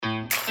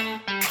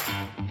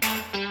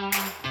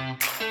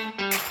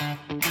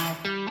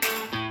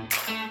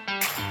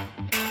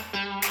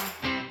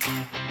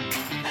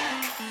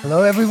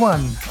Hello,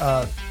 everyone.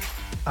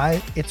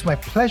 It's my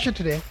pleasure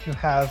today to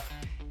have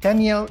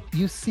Danielle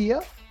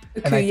Ucia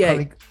and my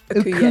colleague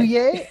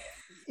Ecuyer.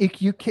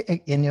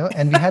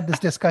 And we had this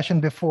discussion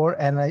before,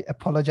 and I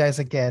apologize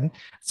again.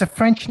 It's a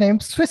French name,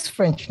 Swiss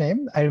French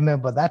name. I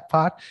remember that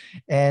part.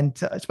 And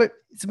it's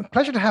a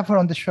pleasure to have her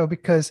on the show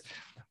because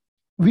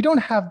we don't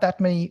have that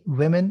many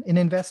women in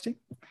investing.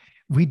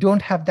 We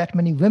don't have that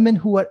many women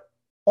who are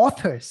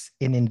authors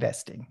in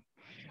investing.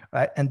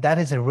 Right. And that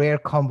is a rare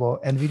combo.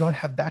 And we don't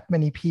have that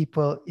many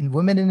people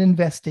women in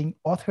investing,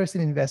 authors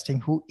in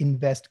investing who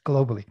invest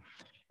globally,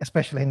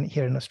 especially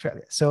here in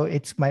Australia. So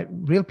it's my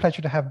real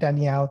pleasure to have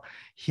Danielle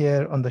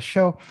here on the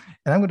show.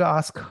 And I'm going to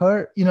ask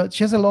her,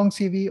 she has a long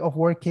CV of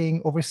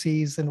working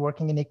overseas and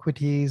working in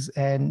equities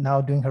and now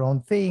doing her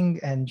own thing.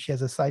 And she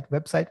has a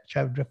website, which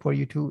I would refer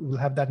you to. We'll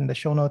have that in the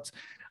show notes,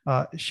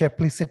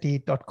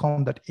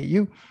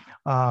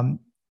 sharepelicity.com.au.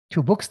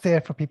 2 books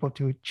there for people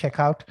to check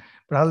out.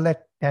 But I'll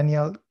let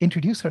Danielle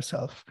introduce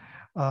herself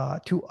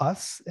to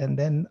us. And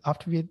then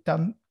after we're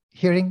done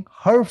hearing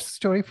her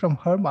story from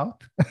her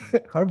mouth,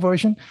 her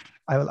version,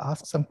 I will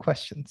ask some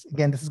questions.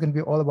 Again, this is going to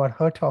be all about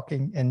her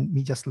talking and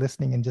me just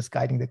listening and just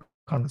guiding the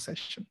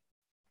conversation.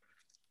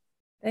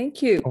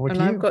 Thank you.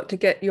 I've got to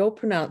get your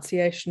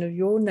pronunciation of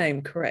your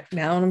name correct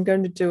now, and I'm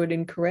going to do it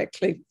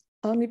incorrectly.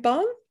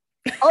 Aniban?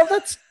 Oh,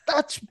 that's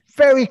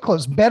very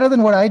close. Better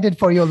than what I did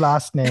for your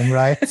last name,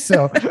 right?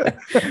 So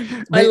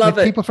I love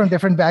it. People from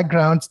different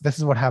backgrounds, this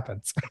is what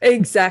happens.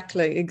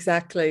 Exactly.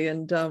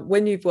 And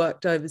when you've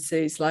worked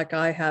overseas like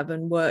I have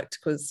and worked,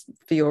 because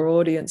for your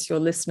audience, your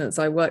listeners,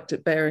 I worked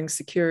at Baring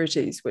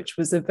Securities, which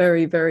was a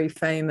very, very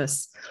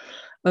famous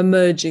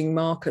emerging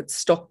market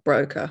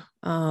stockbroker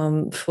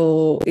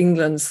for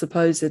England's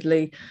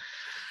supposedly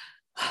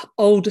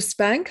oldest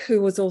bank,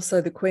 who was also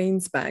the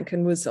Queen's Bank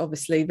and was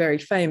obviously very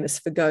famous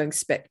for going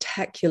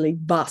spectacularly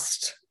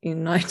bust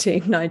in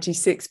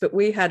 1996. But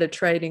we had a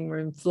trading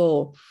room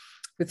floor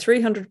with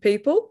 300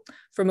 people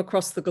from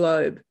across the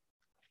globe.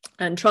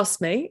 And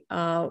trust me,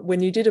 when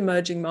you did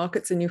emerging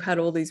markets and you had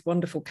all these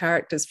wonderful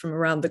characters from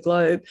around the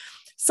globe,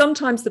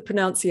 sometimes the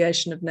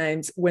pronunciation of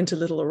names went a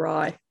little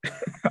awry.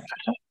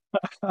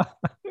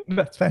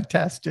 That's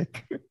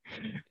fantastic.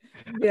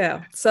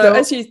 Yeah.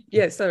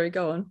 Sorry,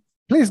 go on.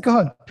 Please go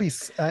on.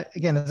 Please.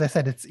 Again, as I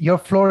said, your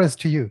floor is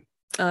to you.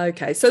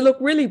 Okay. So look,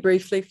 really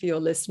briefly for your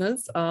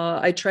listeners,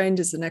 I trained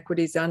as an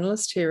equities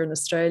analyst here in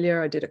Australia.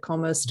 I did a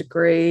commerce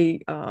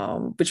degree,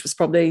 which was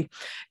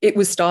it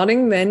was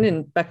starting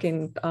then back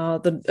in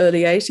the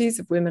early 80s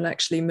of women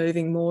actually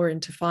moving more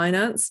into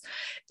finance.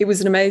 It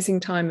was an amazing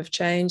time of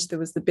change. There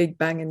was the Big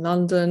Bang in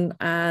London,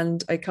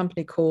 and a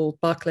company called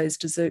Barclays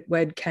de Zoete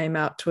Wedd came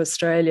out to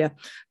Australia.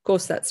 Of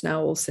course, that's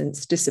now all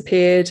since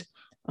disappeared.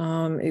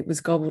 It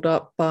was gobbled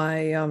up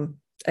by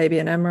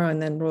ABN AMRO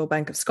and then Royal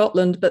Bank of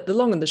Scotland. But the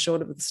long and the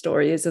short of the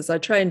story is, as I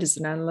trained as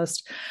an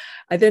analyst,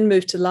 I then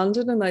moved to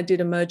London and I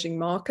did emerging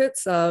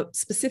markets,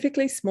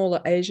 specifically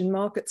smaller Asian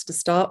markets to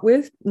start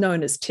with,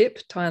 known as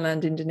TIP,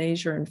 Thailand,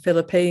 Indonesia, and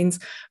Philippines.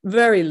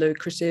 Very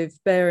lucrative.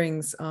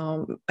 Barings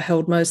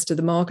held most of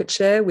the market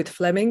share with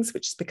Fleming's,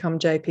 which has become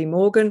JP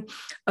Morgan.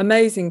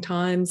 Amazing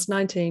times,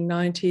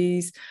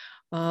 1990s.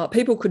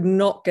 People could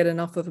not get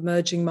enough of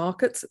emerging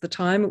markets at the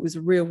time. It was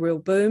a real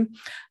boom.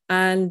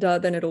 And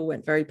then it all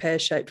went very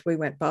pear-shaped. We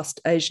went bust.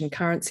 Asian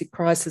currency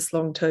crisis,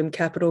 long-term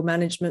capital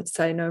management,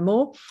 say no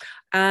more.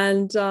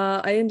 And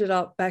I ended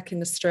up back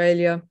in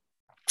Australia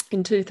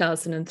in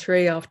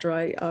 2003 after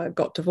I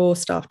got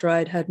divorced, after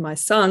I had my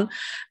son.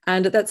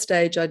 And at that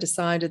stage, I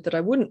decided that I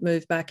wouldn't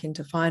move back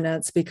into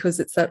finance because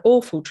it's that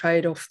awful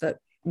trade-off that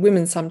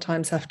women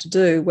sometimes have to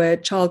do, where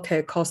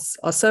childcare costs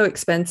are so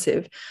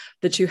expensive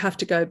that you have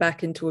to go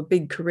back into a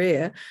big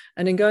career.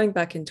 And in going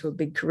back into a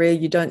big career,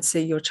 you don't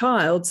see your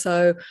child.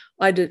 So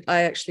I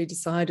actually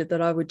decided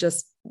that I would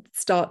just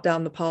start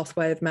down the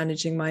pathway of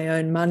managing my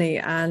own money.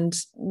 And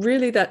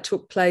really that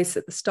took place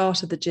at the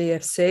start of the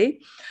GFC,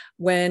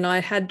 when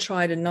I had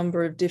tried a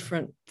number of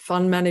different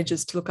fund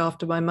managers to look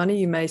after my money.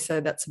 You may say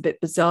that's a bit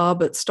bizarre,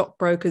 but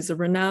stockbrokers are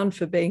renowned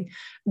for being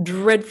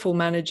dreadful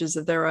managers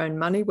of their own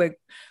money.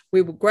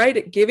 We were great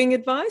at giving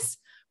advice,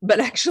 but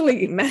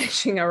actually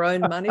managing our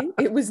own money,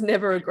 it was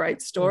never a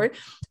great story.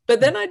 But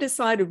then I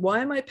decided, why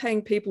am I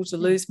paying people to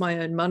lose my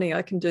own money?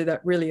 I can do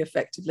that really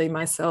effectively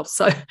myself.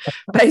 So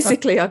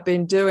basically, I've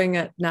been doing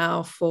it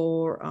now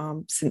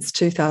since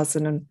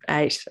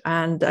 2008.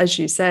 And as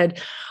you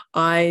said,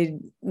 I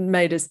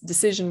made a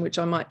decision, which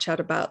I might chat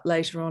about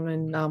later on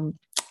in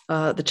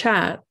the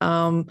chat,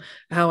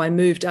 how I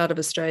moved out of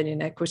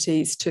Australian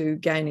equities to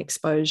gain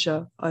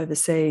exposure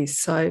overseas.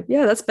 So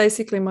yeah, that's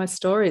basically my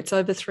story. It's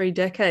over 3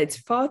 decades,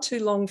 far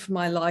too long for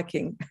my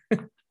liking.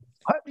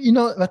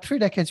 What 3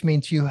 decades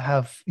means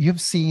you've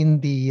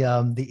seen the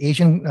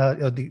Asian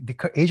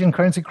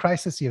currency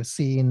crisis, you've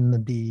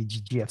seen the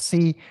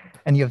GFC,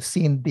 and you've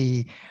seen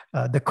the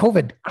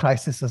COVID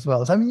crisis as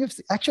well. So I mean,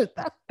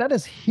 that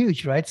is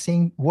huge, right?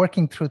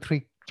 Working through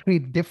three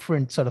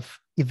different sort of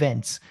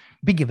events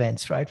big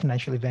events, right?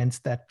 Financial events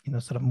that,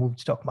 sort of moved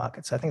stock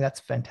markets. So I think that's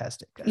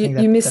fantastic.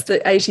 You missed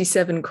the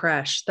 87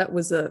 crash. That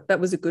was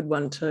a good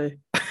one too.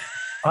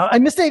 I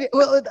missed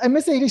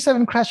the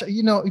 87 crash,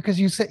 because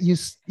you said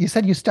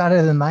you started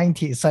in the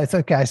 90s. So it's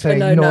okay. So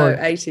no,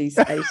 80s.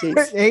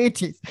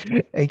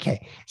 80s.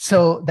 Okay.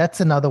 So that's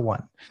another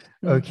one.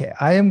 Okay.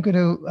 I am going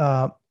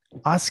to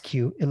ask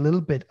you a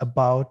little bit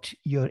about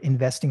your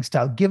investing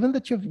style, given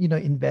that you've,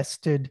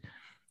 invested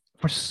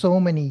for so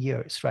many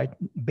years, right?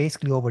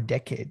 Basically over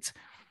decades.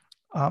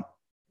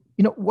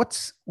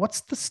 What's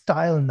the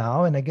style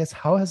now? And I guess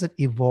how has it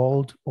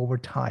evolved over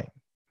time?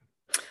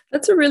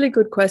 That's a really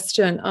good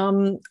question.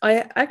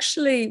 I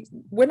actually,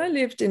 when I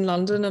lived in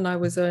London and I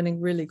was earning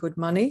really good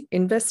money,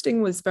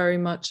 investing was very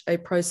much a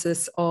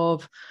process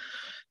of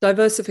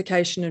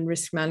diversification and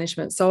risk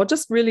management. So I'll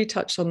just really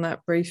touch on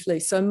that briefly.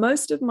 So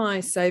most of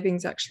my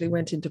savings actually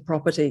went into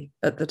property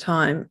at the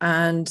time,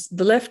 and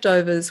the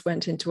leftovers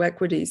went into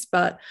equities.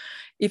 But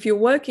if you're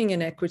working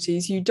in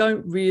equities, you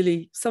don't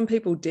really, some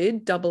people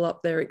did double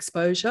up their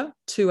exposure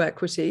to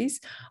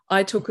equities.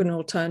 I took an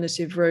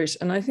alternative route,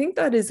 and I think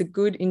that is a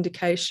good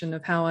indication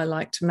of how I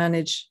like to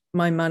manage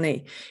my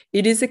money.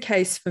 It is a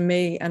case for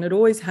me, and it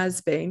always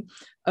has been,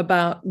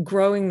 about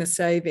growing the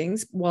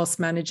savings whilst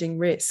managing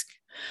risk.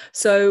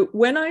 So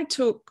when I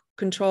took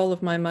control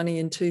of my money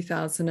in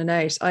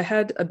 2008, I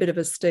had a bit of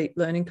a steep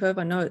learning curve.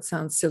 I know it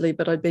sounds silly,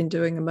 but I'd been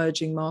doing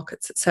emerging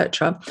markets,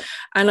 etc.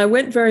 And I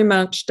went very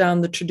much down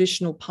the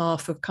traditional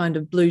path of kind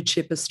of blue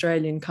chip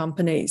Australian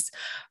companies.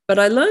 But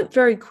I learned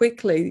very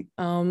quickly,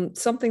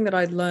 something that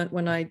I'd learned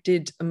when I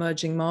did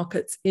emerging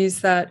markets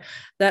is that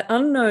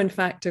unknown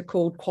factor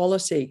called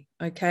quality,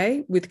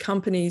 okay, with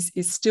companies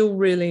is still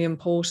really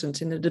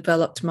important in a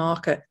developed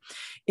market.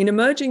 In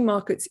emerging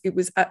markets, it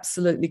was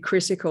absolutely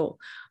critical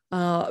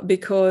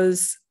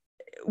because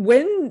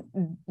when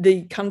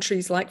the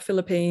countries like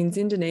Philippines,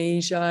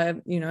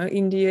 Indonesia,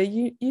 India,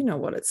 you know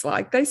what it's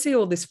like. They see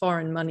all this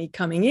foreign money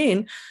coming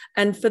in,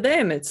 and for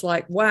them, it's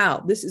like,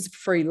 wow, this is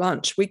free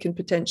lunch. We can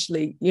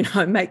potentially,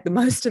 make the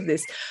most of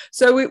this.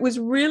 So it was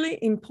really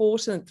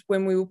important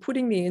when we were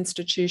putting the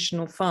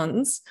institutional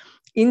funds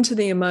into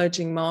the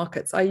emerging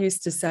markets. I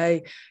used to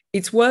say,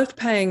 it's worth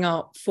paying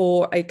up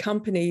for a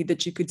company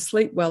that you could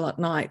sleep well at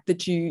night,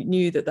 that you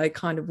knew that they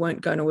kind of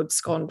weren't going to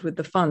abscond with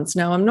the funds.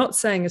 Now, I'm not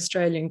saying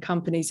Australian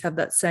companies have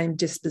that same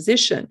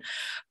disposition,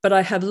 but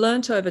I have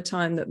learnt over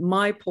time that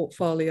my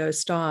portfolio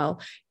style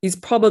is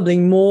probably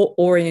more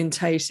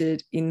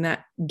orientated in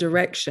that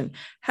direction.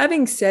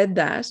 Having said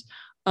that,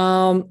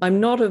 I'm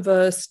not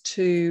averse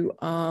to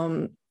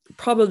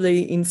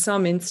probably in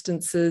some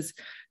instances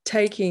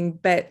taking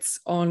bets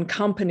on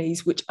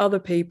companies which other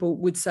people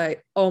would say,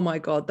 oh my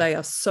God, they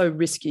are so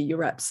risky,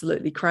 you're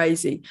absolutely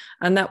crazy.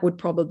 And that would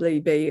probably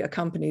be a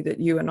company that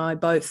you and I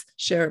both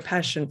share a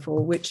passion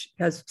for, which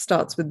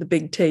starts with the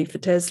big T for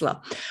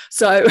Tesla.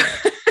 So,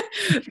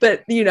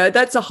 but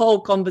that's a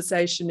whole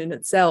conversation in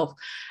itself.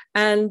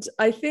 And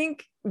I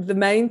think the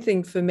main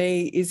thing for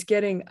me is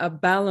getting a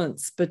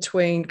balance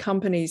between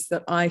companies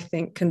that I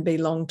think can be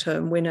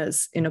long-term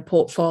winners in a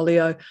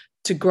portfolio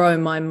to grow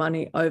my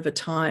money over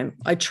time.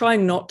 I try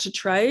not to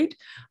trade.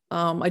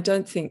 I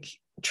don't think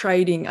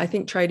trading, I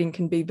think trading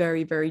can be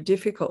very, very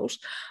difficult.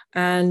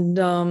 And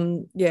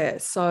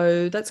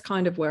so that's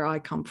kind of where I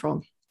come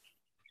from.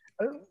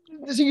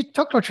 So you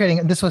talked about trading,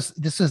 and this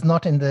was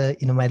not in the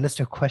my list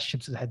of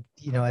questions. I had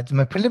it's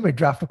my preliminary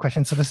draft of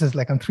questions. So this is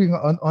like I'm throwing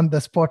on the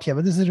spot here,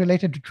 but this is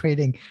related to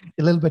trading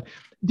a little bit.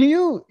 Do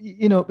you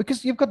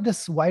because you've got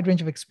this wide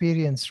range of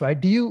experience, right?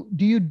 Do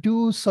you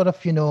do sort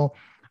of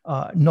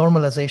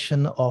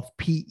normalization of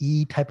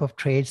PE type of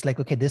trades, like,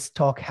 okay, this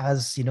stock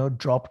has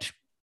dropped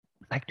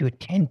like to a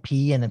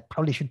 10p and it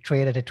probably should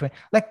trade at a 20,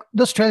 like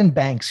the Australian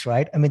banks,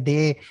 right? I mean,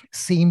 they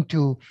seem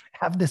to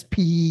have this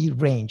PE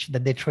range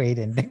that they trade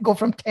in. They go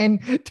from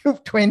 10 to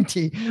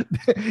 20,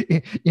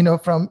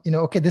 from,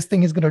 okay, this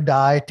thing is going to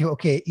die, to,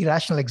 okay,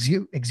 irrational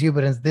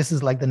exuberance. This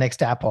is like the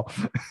next Apple,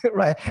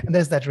 right? And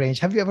there's that range.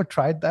 Have you ever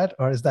tried that?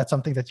 Or is that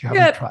something that you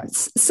haven't tried?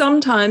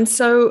 Sometimes.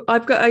 So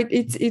I've got,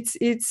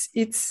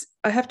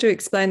 I have to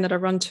explain that I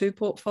run two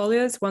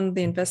portfolios, one,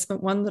 the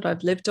investment one that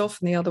I've lived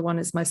off, and the other one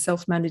is my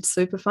self-managed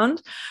super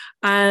fund.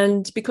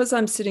 And because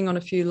I'm sitting on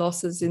a few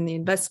losses in the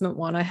investment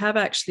one, I have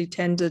actually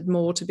tended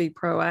more to be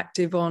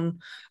proactive on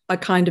a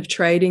kind of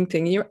trading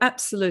thing. You're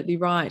absolutely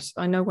right.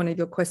 I know one of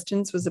your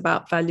questions was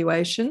about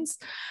valuations,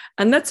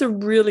 and that's a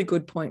really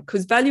good point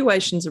because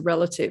valuations are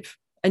relative.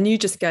 And you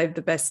just gave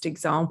the best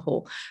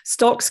example.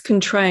 Stocks can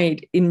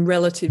trade in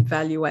relative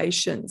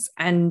valuations,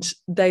 and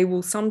they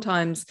will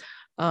sometimes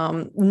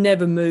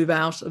never move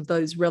out of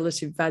those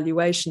relative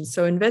valuations.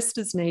 So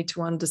investors need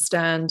to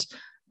understand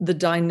the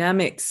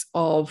dynamics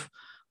of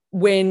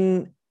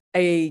when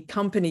a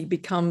company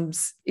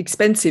becomes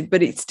expensive,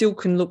 but it still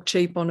can look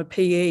cheap on a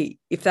PE,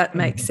 if that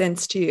makes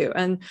sense to you.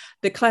 And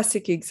the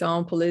classic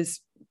example is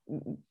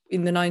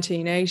in the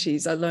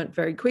 1980s, I learned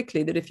very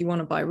quickly that if you want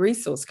to buy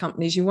resource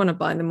companies, you want to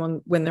buy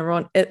them when they're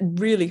on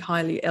really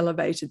highly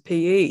elevated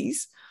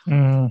PEs.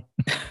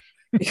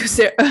 because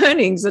their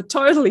earnings are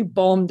totally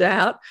bombed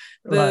out.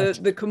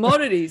 The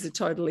commodities are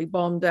totally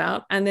bombed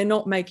out, and they're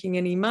not making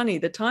any money.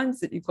 The times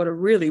that you've got to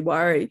really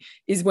worry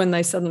is when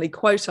they suddenly,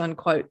 quote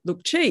unquote,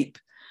 look cheap.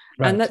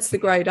 Right. And that's the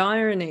great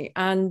irony.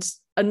 And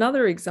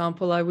another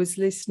example, I was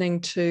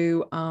listening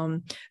to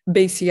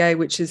BCA,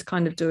 which is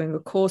kind of doing a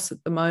course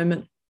at the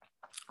moment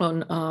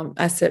on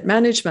asset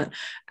management.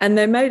 And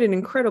they made an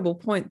incredible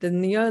point that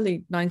in the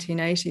early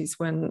 1980s,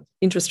 when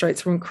interest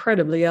rates were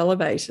incredibly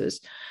elevated,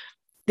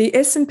 the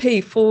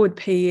S&P forward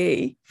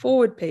PE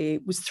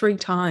was 3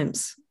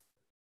 times.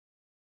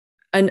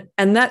 And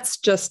that's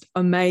just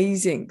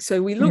amazing.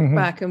 So we look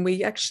back and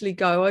we actually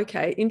go,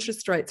 okay,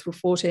 interest rates were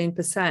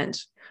 14%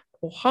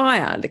 or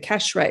higher, the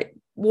cash rate.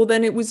 Well,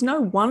 then it was no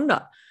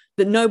wonder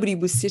that nobody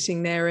was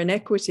sitting there in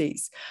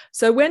equities.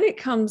 So when it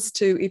comes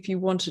to, if you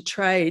want to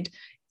trade,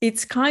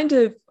 it's kind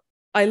of,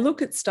 I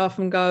look at stuff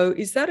and go,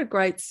 is that a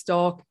great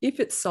stock? If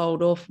it's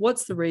sold off,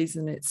 what's the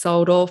reason it's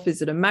sold off?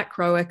 Is it a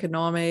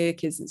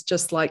macroeconomic? Is it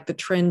just like the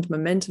trend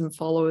momentum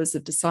followers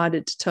have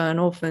decided to turn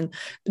off and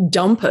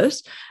dump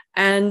it?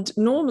 And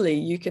normally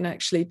you can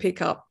actually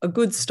pick up a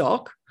good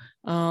stock.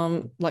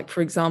 Like,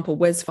 for example,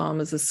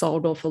 Wesfarmers has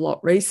sold off a lot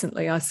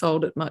recently. I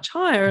sold it much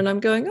higher and I'm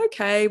going,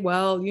 okay,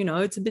 well, you know,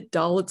 it's a bit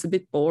dull, it's a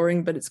bit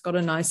boring, but it's got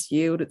a nice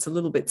yield. It's a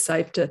little bit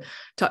safe to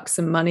tuck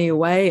some money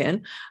away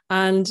in.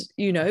 And,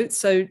 you know,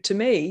 so to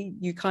me,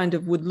 you kind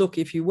of would look,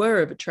 if you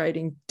were of a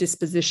trading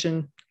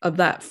disposition, of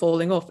that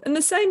falling off. And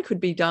the same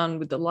could be done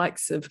with the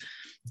likes of,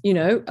 you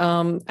know,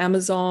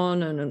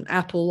 Amazon and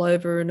Apple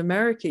over in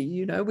America.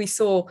 You know, we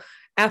saw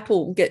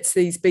Apple gets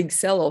these big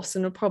sell-offs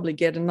and will probably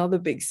get another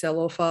big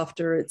sell-off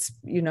after its,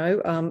 you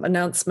know,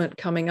 announcement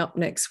coming up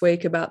next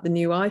week about the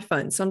new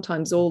iPhone.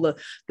 Sometimes all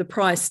the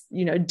price,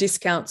 you know,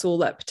 discounts all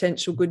that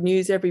potential good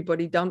news.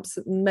 Everybody dumps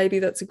it, and maybe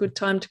that's a good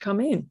time to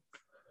come in.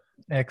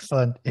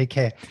 Excellent.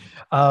 Okay.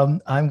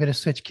 I'm going to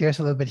switch gears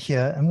a little bit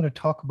here. I'm going to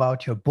talk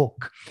about your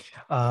book.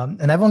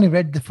 And I've only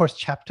read the first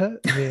chapter,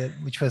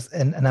 which was,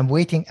 and I'm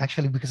waiting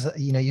actually, because,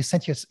 you know, you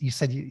said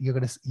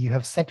you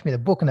have sent me the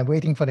book and I'm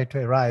waiting for it to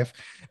arrive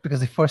because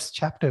the first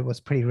chapter was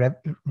pretty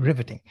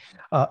riveting.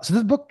 So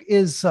this book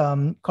is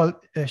called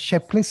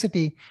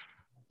Shaplicity,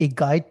 A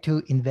Guide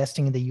to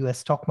Investing in the US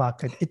Stock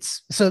Market.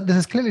 So this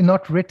is clearly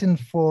not written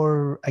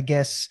for, I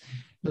guess,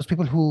 those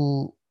people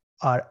who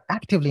are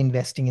actively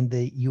investing in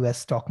the US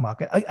stock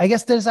market. I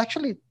guess there's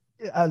actually,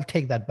 I'll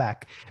take that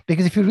back,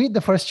 because if you read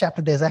the first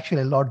chapter, there's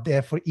actually a lot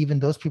there for even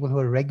those people who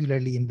are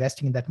regularly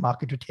investing in that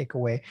market to take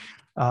away.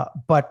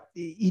 But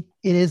it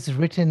is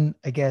written,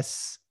 I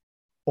guess,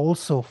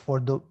 also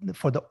for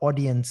the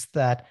audience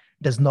that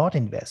does not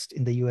invest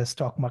in the US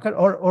stock market,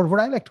 or what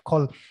I like to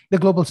call the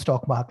global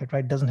stock market,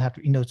 right? It doesn't have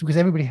to, you know, because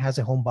everybody has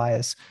a home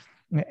bias.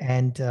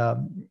 And,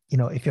 you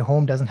know, if your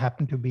home doesn't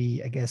happen to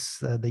be, I guess,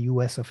 the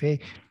US of A,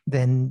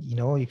 then, you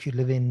know, if you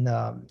live in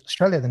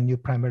Australia, then you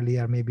primarily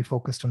are maybe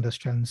focused on the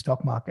Australian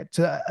stock market.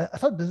 So I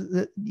thought,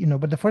 you know,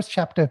 but the first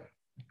chapter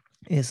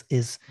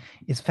is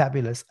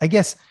fabulous. I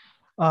guess,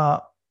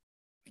 can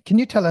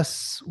you tell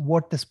us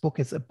what this book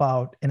is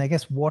about? And I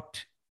guess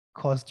what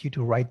caused you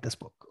to write this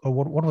book, or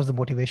what was the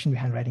motivation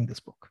behind writing this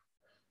book?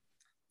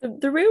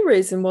 The real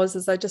reason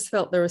was I just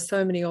felt there are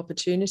so many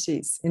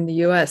opportunities in the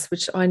US,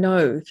 which I know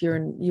if you're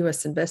a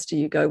US investor,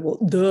 you go, well,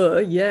 duh,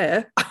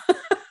 yeah.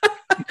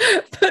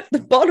 But the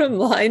bottom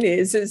line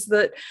is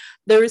that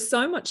there is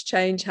so much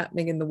change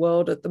happening in the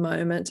world at the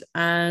moment.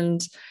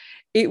 And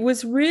it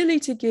was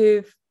really to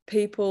give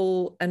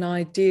people an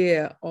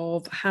idea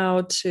of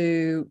how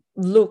to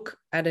look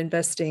at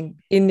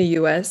investing in the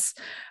US,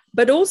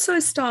 but also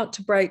start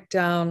to break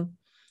down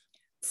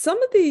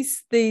some of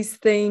these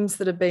themes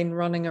that have been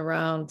running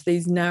around,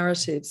 these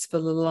narratives for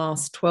the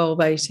last 12,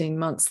 18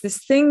 months,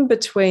 this thing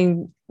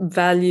between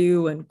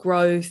value and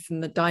growth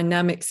and the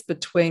dynamics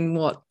between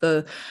what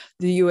the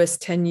US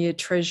 10-year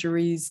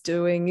Treasury is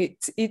doing.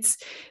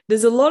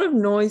 There's a lot of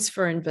noise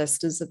for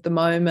investors at the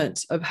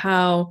moment of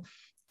how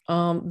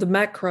the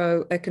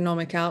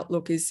macroeconomic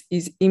outlook is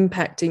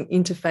impacting,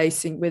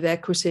 interfacing with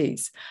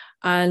equities.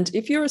 And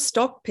if you're a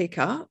stock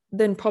picker,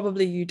 then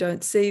probably you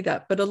don't see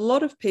that. But a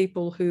lot of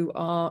people who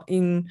are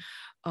in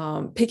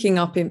picking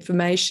up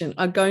information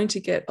are going to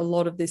get a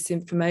lot of this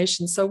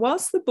information. So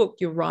whilst the book,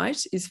 you're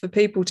right, is for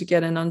people to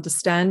get an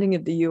understanding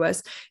of the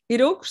US, it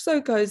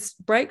also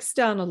breaks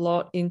down a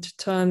lot into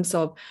terms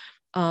of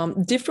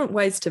different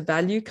ways to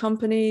value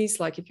companies.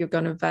 Like if you're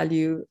going to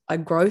value a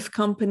growth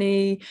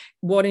company,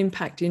 what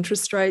impact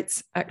interest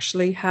rates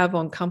actually have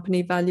on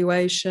company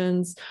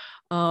valuations.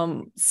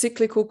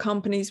 Cyclical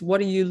companies,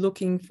 what are you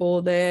looking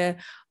for there?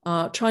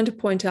 Trying to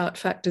point out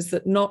factors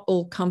that not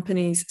all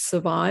companies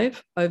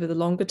survive over the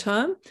longer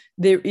term.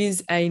 There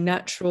is a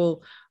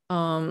natural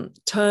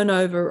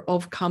turnover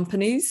of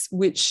companies,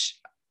 which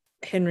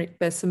Henrik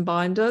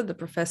Bessenbinder, the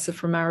professor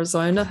from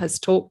Arizona, has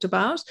talked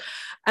about.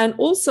 And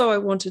also I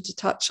wanted to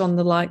touch on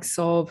the likes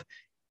of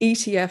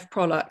ETF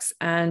products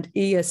and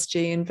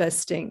ESG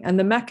investing and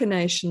the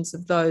machinations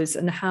of those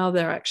and how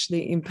they're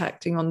actually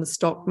impacting on the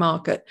stock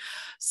market.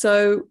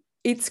 So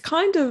it's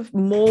kind of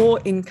more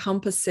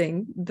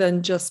encompassing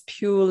than just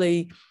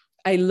purely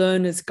a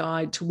learner's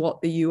guide to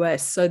what the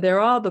US. So there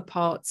are the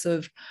parts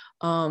of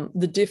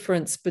the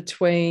difference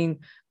between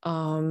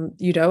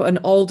an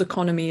old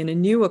economy and a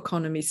new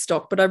economy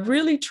stock, but I've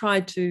really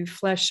tried to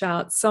flesh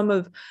out some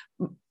of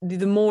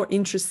the more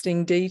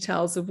interesting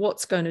details of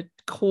what's going to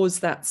cause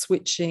that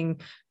switching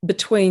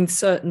between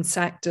certain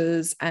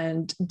sectors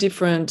and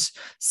different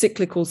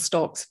cyclical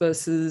stocks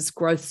versus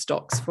growth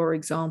stocks, for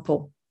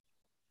example.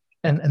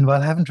 And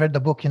while I haven't read the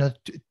book,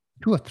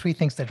 two or three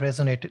things that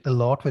resonated a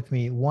lot with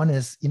me. One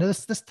is,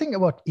 this thing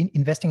about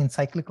investing in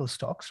cyclical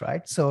stocks,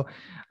 right? So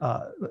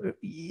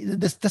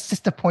this is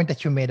the point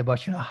that you made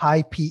about,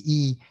 high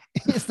PE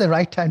is the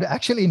right time to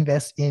actually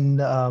invest in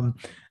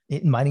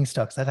mining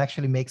stocks. That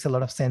actually makes a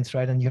lot of sense,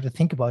 right? And you have to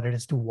think about it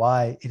as to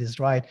why it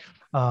is right.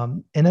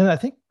 And then I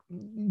think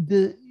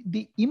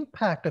the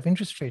impact of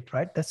interest rate,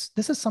 right? This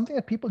is something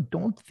that people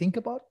don't think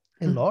about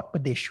a lot,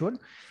 but they should,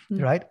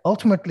 right?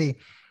 Ultimately,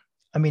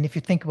 I mean, if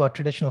you think about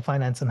traditional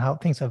finance and how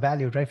things are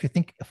valued, right? If you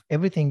think of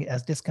everything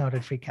as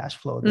discounted free cash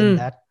flow, then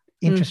that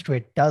interest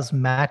rate does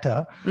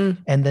matter.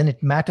 And then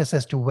it matters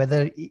as to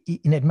whether,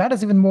 and it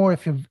matters even more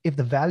if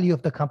the value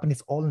of the company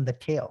is all in the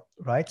tail,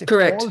 right? If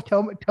Correct. it's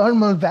all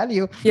terminal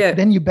value,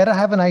 then you better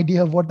have an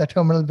idea of what the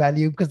terminal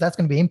value, because that's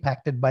going to be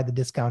impacted by the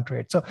discount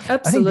rate. So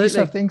absolutely.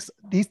 I think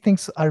these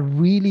things are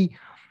really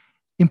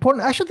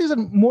important. Actually, these are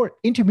more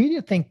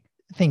intermediate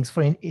things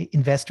for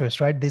investors,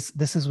 right?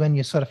 This is when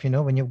you sort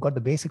of, when you've got the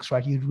basics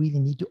right, you really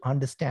need to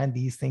understand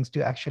these things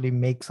to actually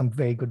make some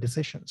very good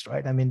decisions,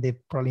 right? I mean, they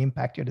probably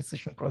impact your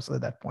decision process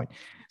at that point.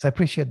 So I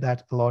appreciate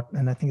that a lot.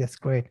 And I think that's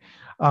great.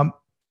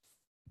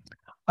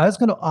 I was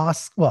going to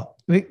ask, well,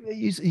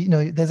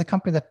 there's a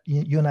company that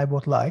you and I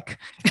both like.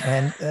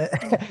 And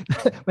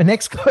my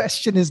next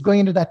question is going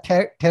into that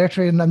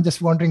territory. And I'm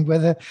just wondering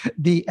whether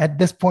at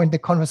this point, the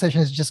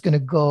conversation is just going to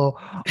go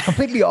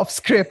completely off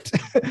script,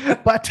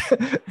 but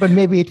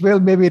maybe it will,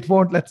 maybe it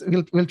won't.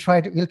 We'll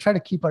try to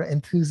keep our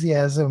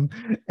enthusiasm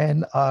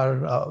and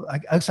our,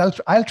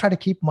 I'll try to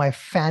keep my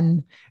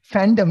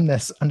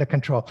fandomness under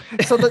control.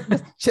 So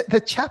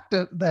the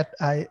chapter that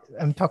I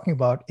am talking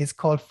about is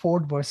called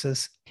Ford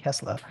versus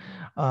Tesla.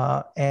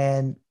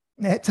 And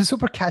it's a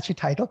super catchy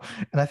title,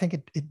 and I think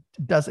it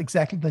does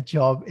exactly the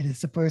job it is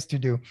supposed to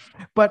do.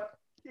 But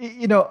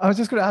I was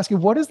just going to ask you,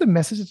 what is the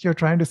message that you're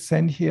trying to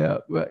send here?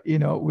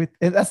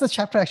 That's the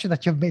chapter actually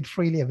that you've made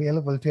freely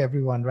available to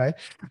everyone, right?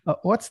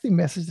 What's the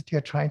message that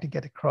you're trying to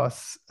get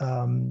across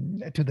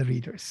to the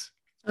readers?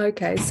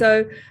 Okay,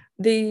 so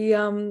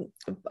the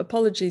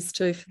apologies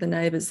too for the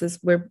neighbours, as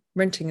we're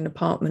renting an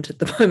apartment at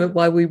the moment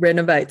while we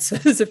renovate, so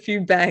there's a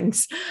few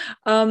bangs.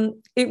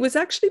 It was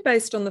actually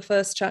based on the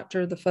first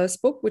chapter of the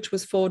first book, which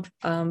was Ford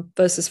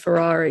versus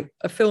Ferrari,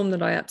 a film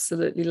that I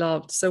absolutely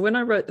loved. So when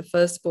I wrote the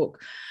first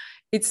book,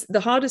 it's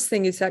the hardest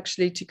thing is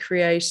actually to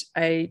create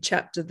a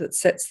chapter that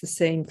sets the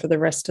scene for the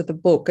rest of the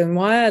book. And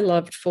why I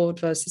loved Ford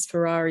versus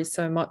Ferrari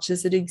so much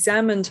is it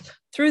examined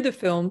through the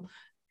film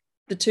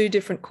the two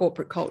different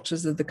corporate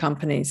cultures of the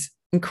companies,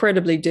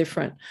 incredibly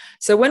different.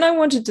 So when I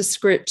wanted to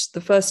script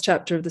the first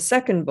chapter of the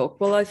second book,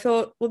 well, I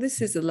thought, well,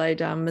 this is a lay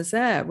down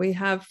misere. We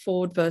have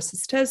Ford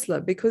versus Tesla,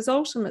 because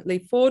ultimately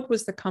Ford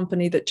was the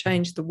company that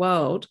changed the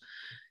world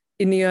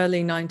in the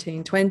early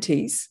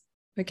 1920s.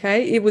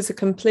 Okay, it was a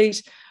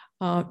complete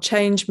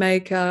change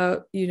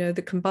maker,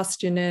 the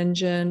combustion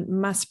engine,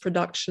 mass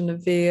production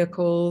of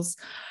vehicles.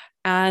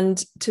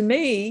 And to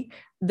me,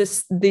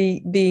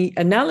 the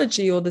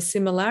analogy or the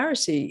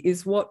similarity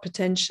is what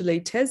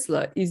potentially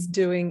Tesla is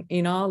doing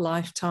in our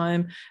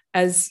lifetime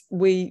as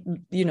we,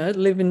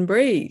 live and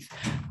breathe.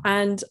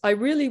 And I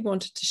really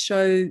wanted to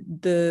show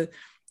the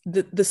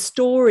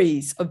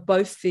stories of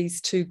both these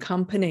two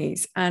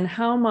companies and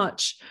how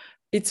much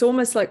it's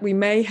almost like we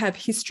may have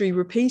history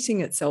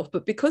repeating itself,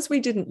 but because we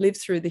didn't live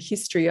through the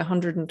history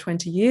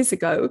 120 years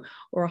ago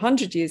or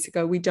 100 years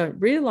ago, we don't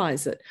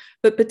realize it.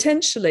 But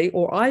potentially,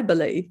 or I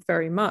believe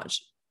very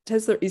much,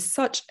 Tesla is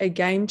such a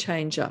game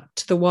changer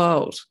to the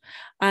world.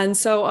 And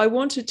so I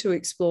wanted to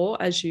explore,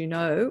 as you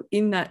know,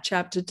 in that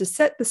chapter to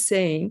set the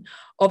scene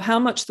of how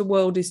much the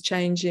world is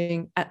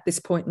changing at this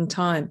point in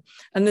time.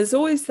 And there's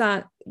always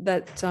that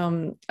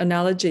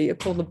analogy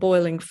called the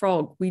boiling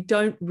frog. We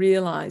don't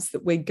realize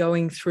that we're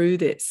going through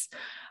this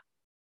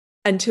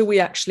until we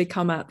actually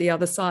come out the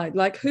other side.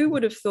 Like, who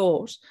would have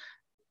thought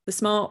the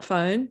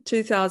smartphone,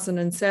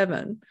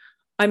 2007,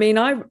 I mean,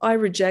 I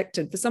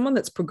rejected, for someone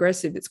that's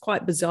progressive, it's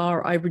quite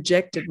bizarre. I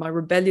rejected my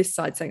rebellious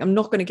side saying, I'm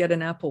not going to get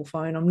an Apple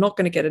phone. I'm not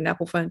going to get an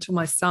Apple phone until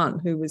my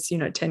son, who was,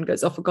 10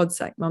 goes, oh, for God's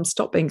sake, Mum,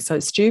 stop being so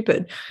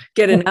stupid.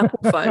 Get an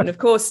Apple phone. Of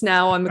course,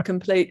 now I'm a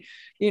complete,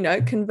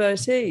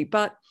 convertee.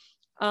 But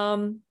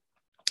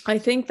I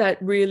think that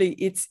really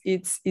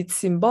it's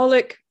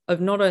symbolic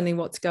of not only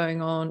what's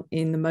going on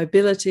in the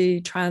mobility,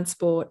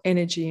 transport,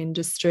 energy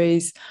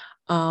industries,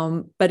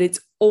 but it's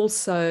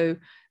also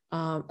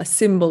a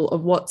symbol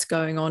of what's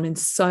going on in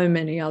so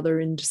many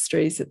other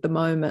industries at the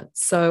moment.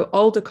 So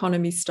old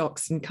economy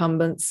stocks,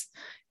 incumbents,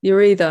 you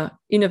either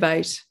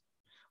innovate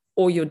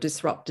or you're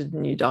disrupted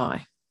and you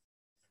die.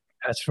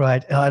 That's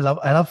right. I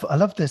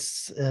love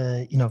this.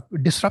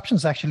 Disruption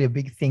is actually a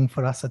big thing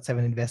for us at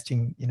Seven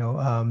Investing.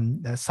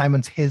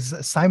 Simon, who's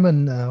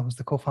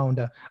the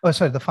co-founder,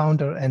 the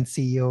founder and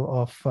CEO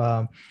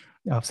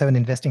of Seven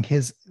Investing.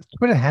 His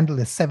Twitter handle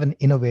is Seven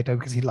Innovator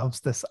because he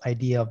loves this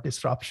idea of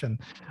disruption.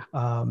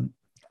 I'm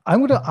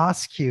going to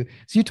ask you.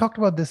 So you talked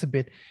about this a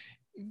bit.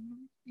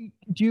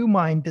 Do you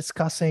mind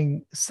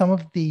discussing some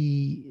of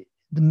the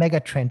mega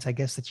trends, I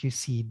guess, that you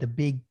see, the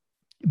big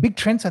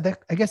trends are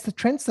I guess the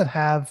trends that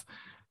have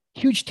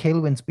huge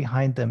tailwinds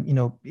behind them,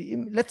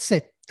 let's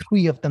say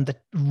three of them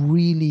that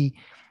really,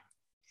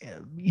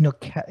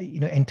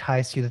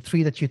 entice you, the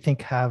three that you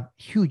think have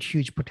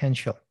huge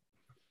potential.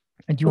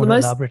 And do you want to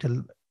elaborate a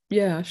little bit?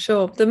 Yeah,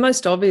 sure. The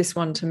most obvious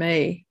one to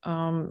me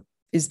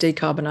is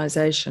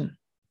decarbonization.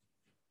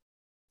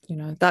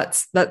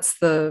 That's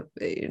the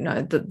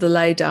the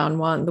lay down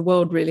one. The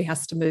world really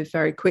has to move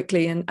very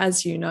quickly. And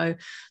as you know,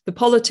 the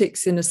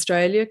politics in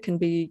Australia can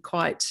be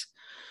quite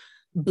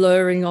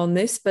blurring on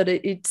this, but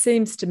it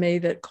seems to me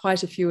that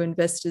quite a few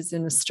investors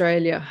in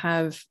Australia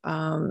have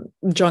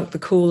drunk the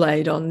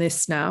Kool-Aid on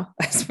this now.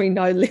 As we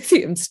know,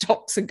 lithium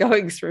stocks are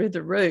going through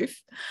the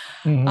roof.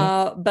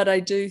 Mm-hmm. But I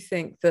do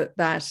think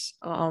that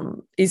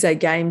is a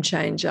game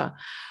changer.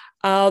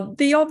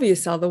 The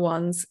obvious other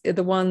ones are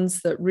the ones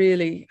that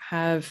really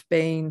have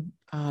been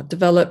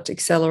developed,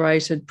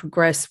 accelerated,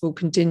 progressed, will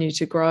continue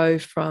to grow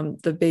from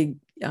the big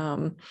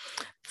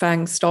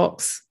FANG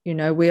stocks.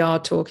 We are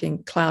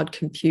talking cloud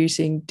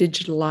computing,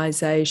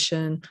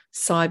 digitalization,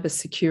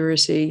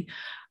 cybersecurity.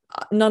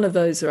 None of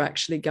those are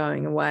actually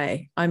going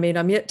away. I mean,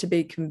 I'm yet to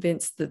be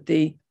convinced that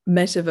the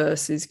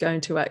metaverse is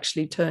going to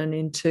actually turn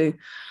into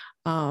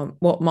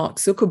what Mark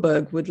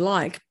Zuckerberg would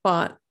like,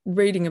 but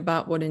reading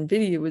about what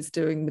NVIDIA was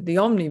doing with the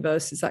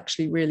Omniverse is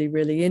actually really,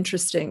 really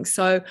interesting.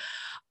 So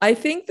I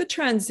think the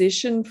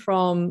transition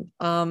from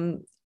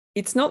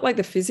it's not like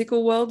the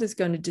physical world is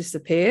going to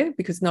disappear,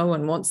 because no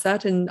one wants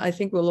that. And I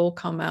think we'll all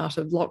come out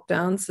of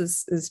lockdowns,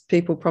 as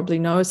people probably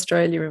know.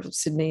 Australia,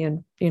 Sydney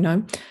and,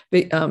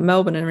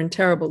 Melbourne are in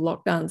terrible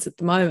lockdowns at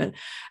the moment.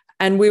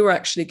 And we were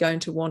actually going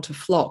to want to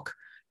flock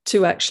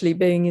to actually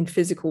being in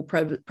physical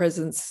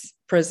presence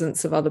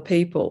of other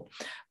people.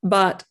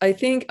 But I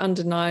think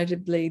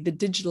undeniably the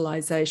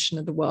digitalization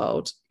of the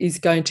world is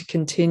going to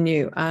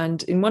continue.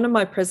 And in one of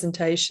my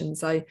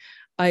presentations, I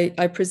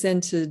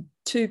presented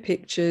two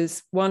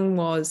pictures. One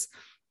was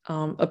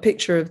a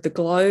picture of the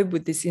globe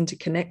with this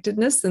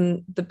interconnectedness,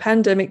 and the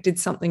pandemic did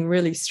something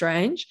really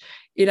strange.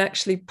 It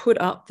actually put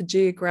up the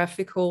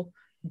geographical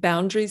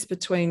boundaries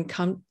between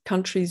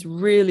countries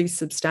really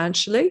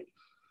substantially.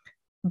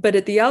 But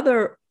at the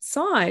other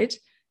side,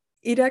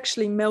 it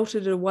actually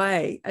melted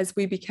away as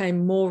we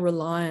became more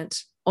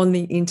reliant on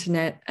the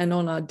internet and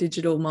on our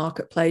digital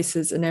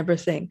marketplaces and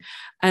everything.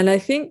 And I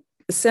think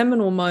the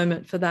seminal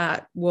moment for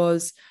that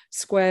was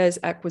Square's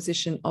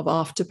acquisition of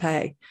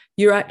Afterpay.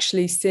 You're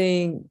actually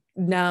seeing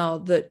now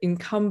that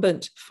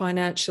incumbent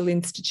financial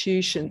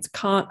institutions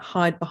can't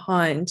hide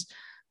behind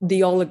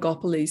the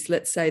oligopolies,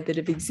 let's say, that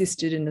have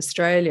existed in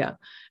Australia.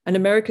 And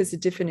America's a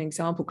different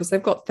example because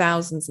they've got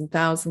thousands and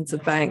thousands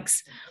of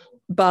banks.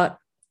 But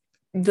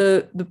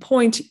the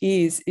point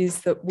is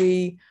that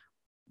we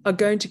are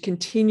going to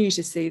continue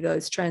to see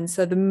those trends.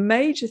 So the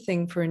major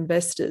thing for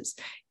investors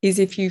is,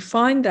 if you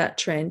find that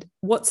trend,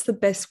 what's the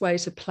best way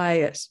to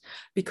play it?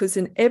 Because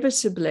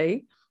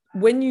inevitably,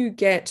 when you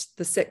get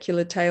the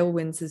secular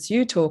tailwinds, as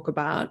you talk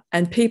about,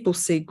 and people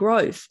see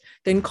growth,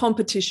 then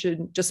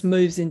competition just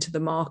moves into the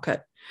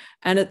market.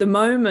 And at the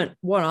moment,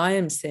 what I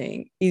am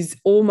seeing is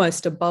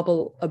almost a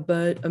bubble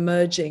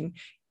emerging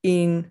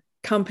in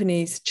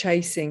companies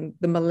chasing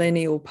the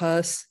millennial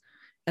purse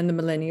and the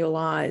millennial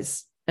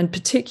eyes. And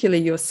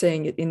particularly, you're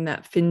seeing it in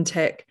that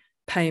fintech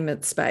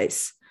payment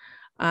space.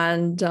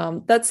 And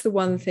that's the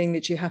one thing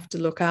that you have to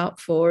look out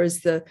for,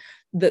 is the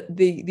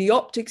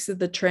optics of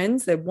the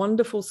trends. They're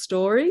wonderful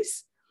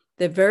stories.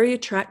 They're very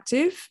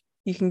attractive.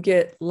 You can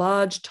get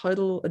large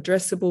total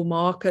addressable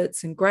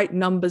markets and great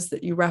numbers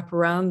that you wrap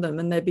around them,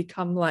 and they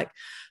become like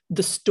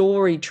the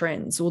story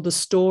trends or the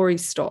story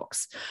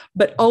stocks.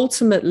 But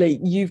ultimately,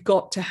 you've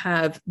got to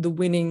have the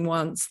winning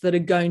ones that are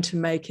going to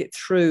make it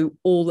through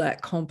all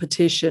that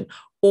competition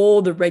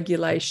or the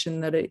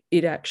regulation that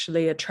it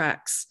actually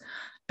attracts.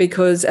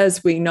 Because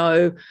as we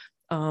know,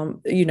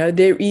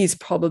 there is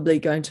probably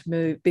going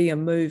to be a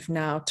move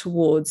now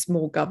towards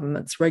more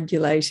governments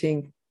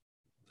regulating,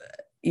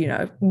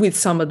 with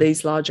some of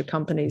these larger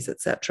companies,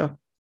 etc.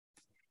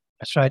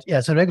 That's right. Yeah.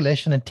 So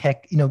regulation and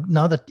tech,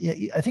 now that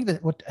I think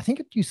what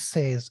you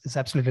say is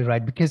absolutely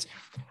right, because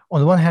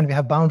on the one hand, we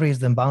have boundaries,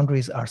 then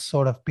boundaries are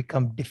sort of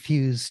become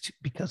diffused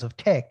because of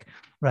tech,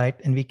 right?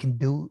 And we can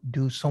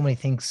do so many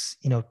things,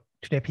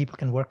 today people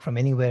can work from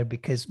anywhere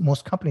because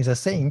most companies are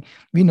saying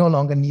we no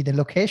longer need a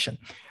location,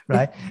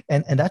 right?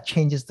 and that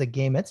changes the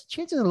game. It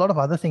changes a lot of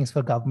other things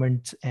for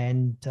government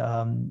and,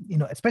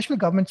 especially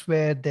governments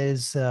where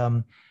there's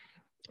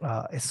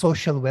a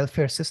social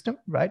welfare system,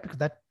 right? Because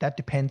that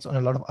depends on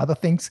a lot of other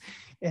things,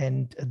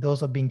 and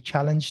those are being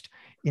challenged.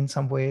 in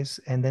some ways.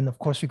 And then, of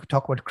course, we could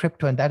talk about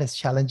crypto, and that is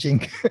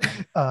challenging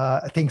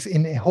things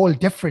in a whole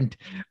different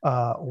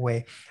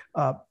way.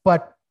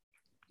 But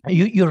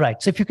you're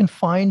right. So if you can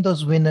find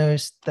those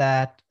winners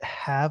that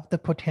have the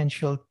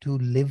potential to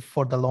live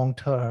for the long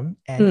term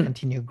and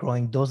continue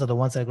growing, those are the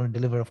ones that are going to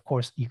deliver. Of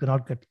course, you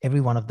cannot get every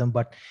one of them,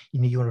 but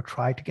you want to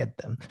try to get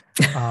them.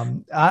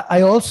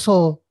 I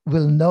also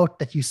will note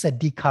that you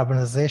said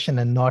decarbonization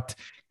and not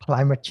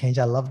climate change.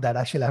 I love that.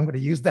 Actually, I'm going to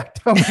use that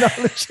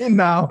terminology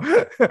now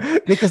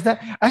because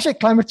that actually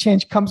climate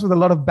change comes with a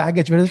lot of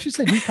baggage. But if you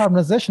say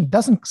decarbonization,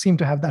 doesn't seem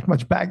to have that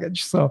much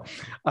baggage. So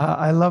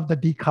I love the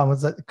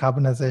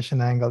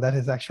decarbonization angle. That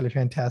is actually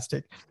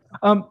fantastic.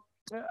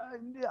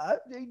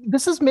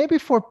 This is maybe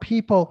for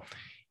people,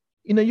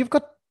 you've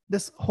got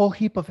this whole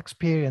heap of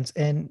experience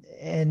and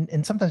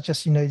sometimes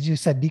just, as you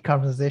said,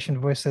 decarbonization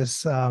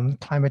versus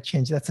climate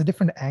change. That's a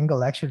different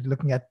angle actually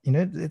looking at,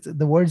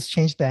 the words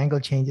change, the angle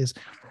changes.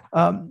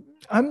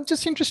 I'm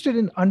just interested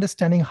in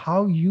understanding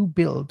how you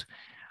build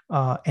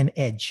an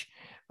edge.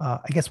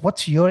 I guess,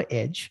 what's your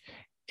edge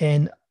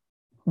and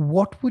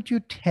what would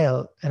you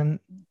tell, and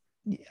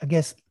I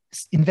guess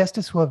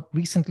investors who have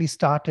recently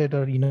started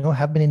or,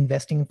 have been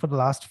investing for the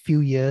last few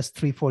years,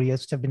 3-4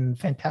 years, which have been a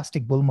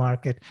fantastic bull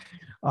market.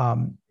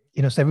 So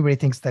everybody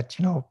thinks that,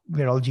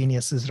 we're all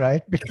geniuses,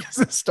 right? Because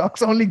the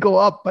stocks only go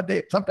up, but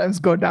they sometimes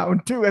go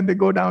down too, and they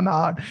go down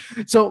hard.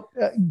 So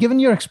given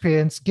your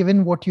experience,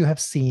 given what you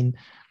have seen,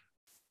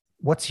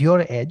 what's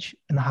your edge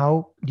and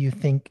how do you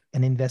think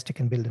an investor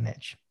can build an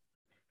edge?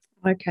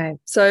 Okay.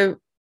 So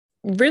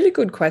really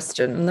good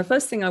question. And the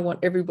first thing I want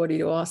everybody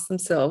to ask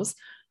themselves,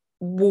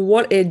 well,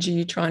 what edge are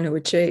you trying to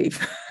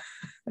achieve?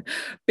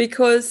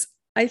 Because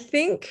I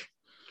think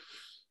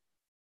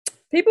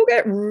people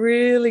get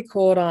really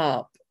caught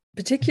up,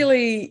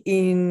 particularly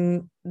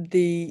in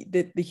the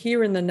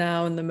here and the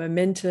now and the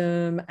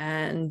momentum.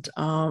 And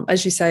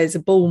as you say, it's a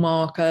bull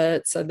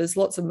market. So there's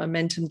lots of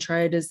momentum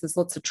traders. There's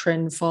lots of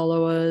trend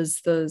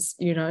followers. There's,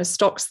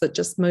 stocks that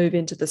just move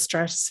into the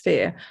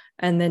stratosphere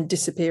and then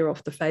disappear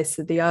off the face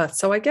of the earth.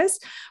 So I guess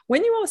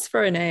when you ask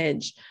for an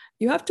edge,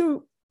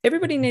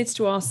 everybody needs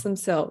to ask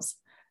themselves,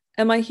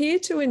 am I here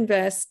to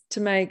invest to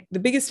make the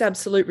biggest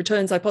absolute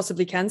returns I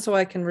possibly can so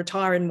I can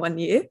retire in 1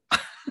 year?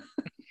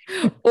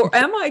 Or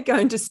am I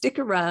going to stick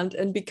around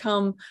and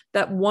become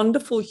that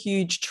wonderful,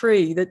 huge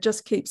tree that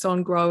just keeps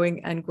on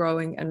growing and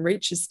growing and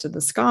reaches to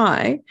the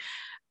sky,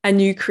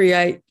 and you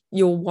create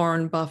your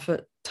Warren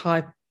Buffett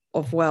type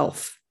of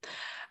wealth?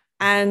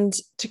 And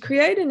to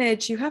create an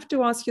edge, you have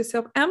to ask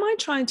yourself, am I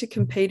trying to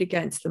compete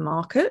against the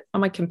market?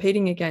 Am I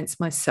competing against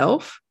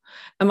myself?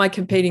 Am I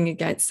competing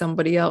against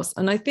somebody else?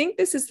 And I think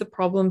this is the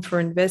problem for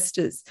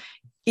investors.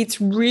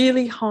 It's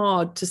really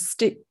hard to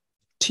stick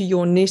to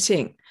your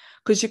knitting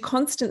because you're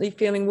constantly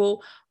feeling,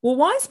 well,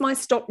 why is my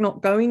stock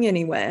not going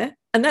anywhere?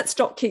 And that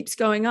stock keeps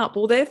going up.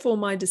 Well, therefore,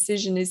 my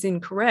decision is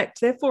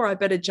incorrect. Therefore, I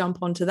better jump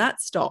onto that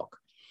stock.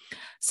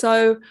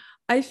 So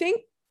I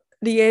think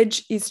the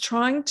edge is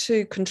trying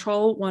to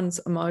control one's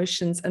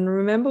emotions and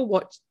remember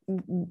what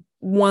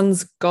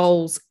one's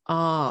goals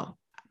are.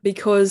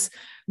 Because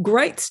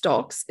great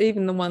stocks,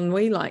 even the one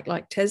we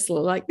like Tesla,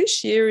 like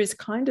this year is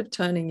kind of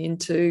turning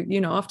into,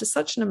 after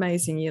such an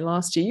amazing year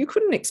last year, you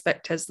couldn't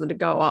expect Tesla to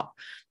go up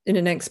in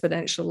an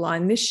exponential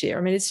line this year.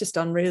 I mean, it's just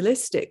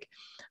unrealistic.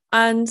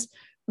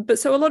 But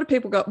so a lot of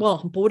people go, well,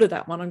 I'm bored of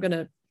that one. I'm going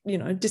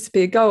to,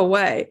 disappear, go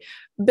away.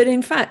 But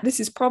in fact, this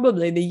is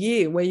probably the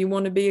year where you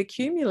want to be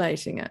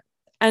accumulating it.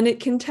 And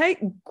it can take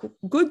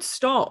good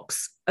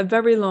stocks a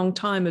very long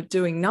time of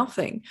doing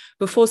nothing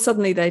before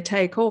suddenly they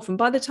take off. And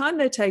by the time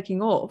they're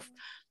taking off,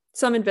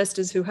 some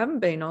investors who haven't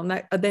been on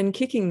that are then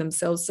kicking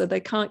themselves so they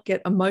can't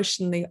get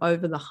emotionally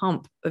over the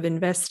hump of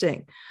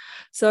investing.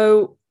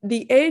 So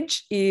the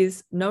edge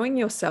is knowing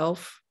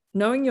yourself,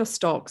 knowing your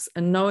stocks,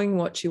 and knowing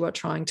what you are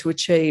trying to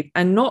achieve,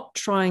 and not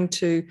trying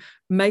to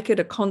make it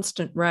a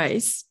constant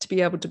race to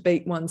be able to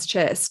beat one's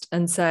chest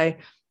and say,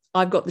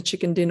 I've got the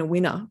chicken dinner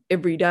winner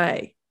every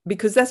day.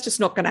 Because that's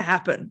just not going to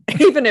happen,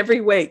 even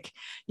every week.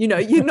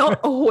 You're not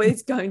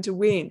always going to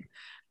win.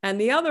 And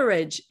the other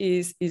edge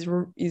is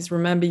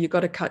remember, you've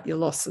got to cut your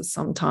losses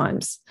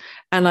sometimes.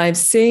 And I've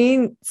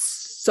seen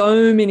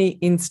so many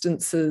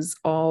instances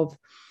of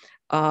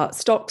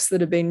stocks that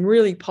have been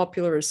really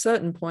popular at a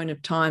certain point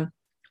of time,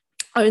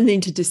 only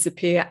to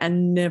disappear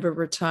and never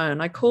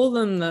return. I call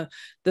them the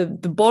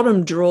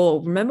bottom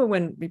drawer. Remember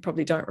when, you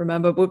probably don't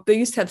remember, but they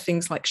used to have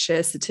things like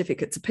share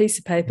certificates, a piece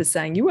of paper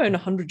saying you own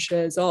 100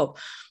 shares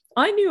of.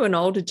 I knew an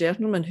older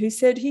gentleman who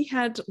said he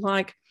had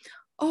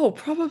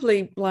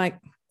probably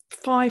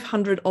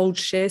 500 old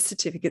share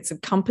certificates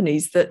of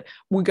companies that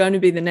were going to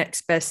be the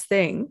next best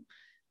thing.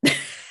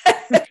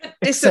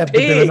 Except that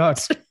they were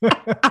not.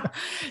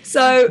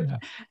 So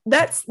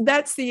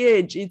that's the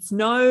edge. It's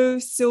no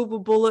silver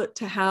bullet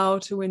to how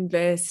to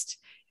invest.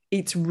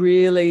 It's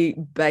really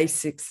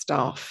basic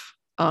stuff.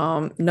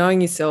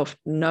 Knowing yourself,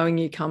 knowing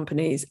your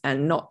companies,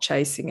 and not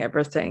chasing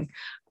everything.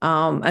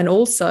 And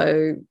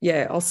also,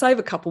 I'll save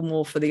a couple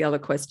more for the other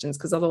questions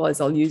because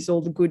otherwise I'll use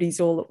all the goodies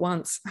all at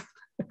once.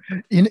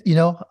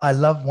 I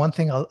love one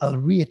thing. I'll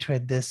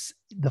reiterate this.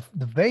 The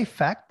very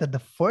fact that the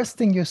first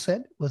thing you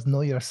said was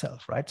know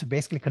yourself, right? So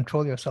basically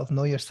control yourself,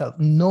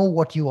 know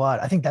what you are.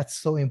 I think that's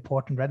so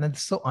important, right? And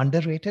it's so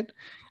underrated,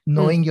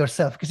 knowing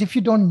yourself. Because if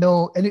you don't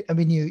know,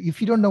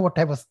 if you don't know what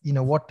type of,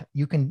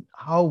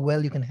 how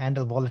well you can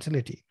handle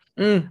volatility,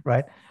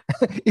 right?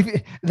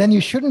 Then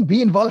you shouldn't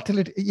be in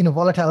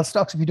volatile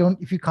stocks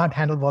if you can't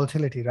handle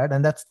volatility, right?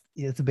 And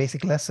it's a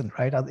basic lesson,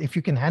 right? If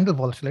you can handle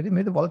volatility,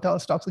 maybe the volatile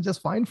stocks are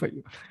just fine for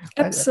you.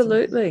 Right?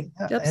 Absolutely.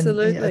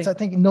 Absolutely. So I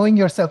think knowing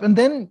yourself, and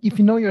then if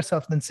you know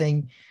yourself, then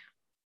saying,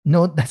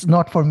 no, that's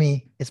not for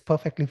me, is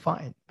perfectly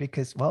fine,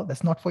 because, well,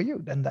 that's not for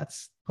you. Then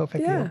that's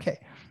perfectly okay.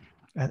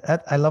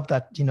 I love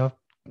that,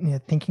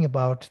 thinking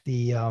about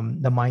the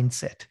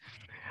mindset.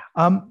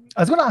 I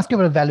was going to ask you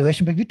about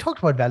valuation, but we talked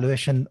about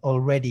valuation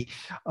already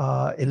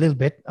a little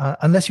bit.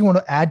 Unless you want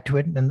to add to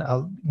it, then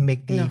I'll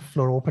make the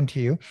floor open to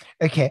you.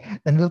 Okay,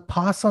 then we'll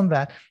pass on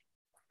that.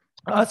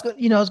 I was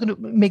going to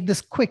make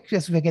this quick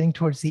as we're getting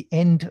towards the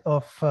end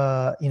of,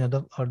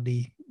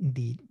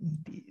 the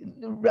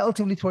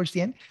relatively towards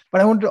the end.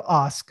 But I wanted to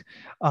ask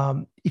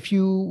if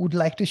you would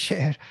like to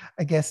share,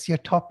 I guess, your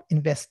top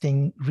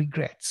investing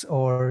regrets,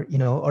 or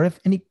if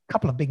any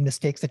couple of big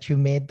mistakes that you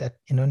made that,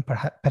 and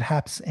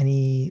perhaps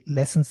any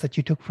lessons that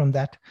you took from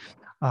that,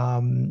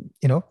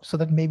 so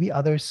that maybe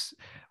others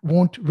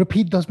won't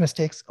repeat those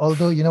mistakes.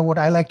 Although, what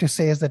I like to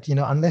say is that,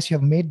 unless you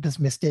have made these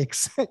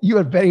mistakes, you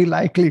are very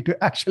likely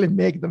to actually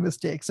make the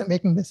mistakes, and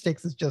making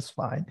mistakes is just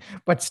fine.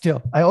 But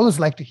still, I always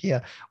like to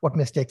hear what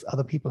mistakes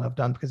other people have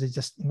done, because it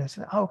just,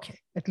 okay,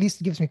 at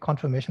least it gives me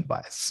confirmation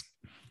bias.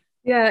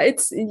 Yeah,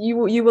 it's you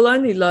will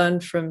only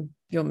learn from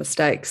your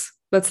mistakes.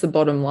 That's the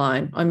bottom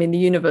line. I mean, the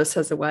universe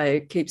has a way,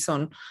 it keeps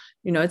on,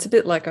 it's a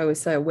bit like I always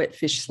say, a wet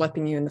fish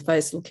slapping you in the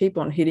face. It'll keep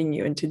on hitting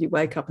you until you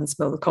wake up and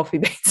smell the coffee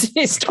beans and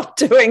you stop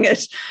doing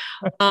it.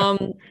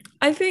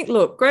 I think,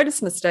 look,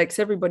 greatest mistakes,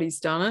 everybody's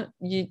done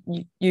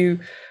it.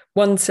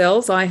 One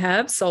sells, I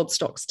have sold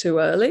stocks too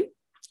early,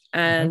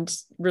 and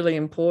really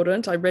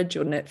important, I read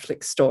your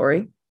Netflix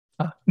story.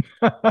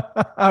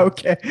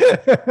 Okay.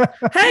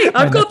 Hey,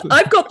 I've got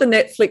the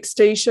Netflix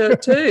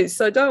t-shirt too,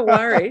 so don't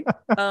worry.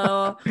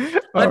 I've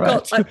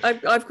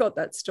got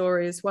that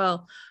story as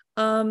well.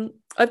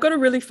 I've got a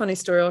really funny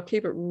story. I'll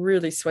keep it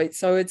really sweet.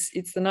 So it's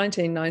the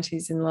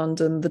 1990s in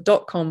London. The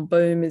dot-com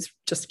boom is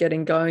just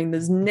getting going.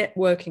 There's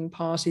networking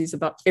parties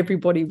about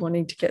everybody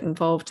wanting to get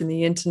involved in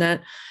the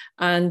internet.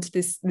 And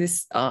this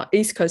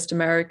East Coast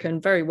American,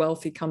 very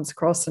wealthy, comes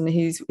across, and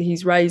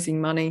he's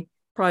raising money,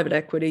 private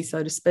equity,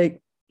 so to speak,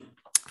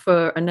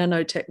 for a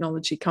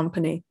nanotechnology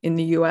company in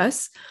the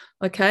US,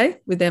 okay,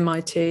 with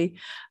MIT.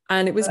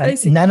 And it was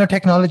basically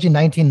nanotechnology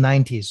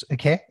 1990s,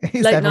 okay?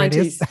 Is late that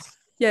 90s.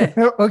 Yeah.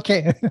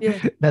 Okay.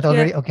 Yeah. That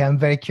already. Yeah. Okay. I'm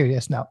very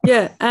curious now.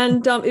 Yeah.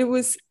 And it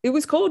was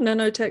called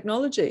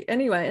nanotechnology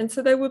anyway. And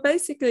so they were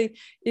basically,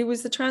 it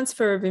was the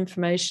transfer of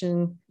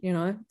information,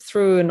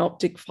 through an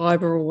optic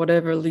fiber or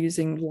whatever,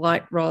 using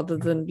light rather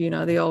than,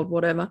 the old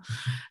whatever.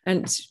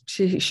 And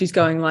she's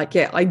going like,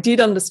 yeah, I did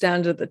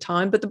understand it at the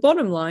time. But the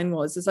bottom line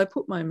was, as I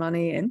put my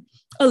money in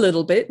a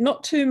little bit,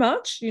 not too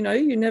much, you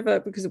never,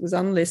 because it was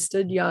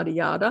unlisted, yada,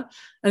 yada.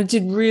 And it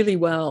did really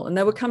well. And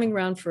they were coming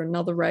around for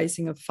another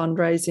raising of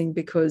fundraising,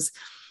 because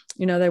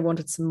they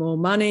wanted some more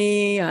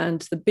money,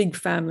 and the big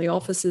family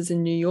offices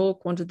in New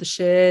York wanted the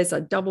shares.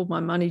 I doubled my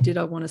money. Did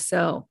I want to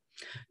sell?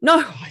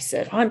 No, I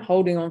said, I'm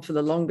holding on for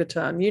the longer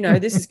term.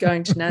 This is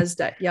going to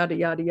NASDAQ, yada,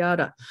 yada,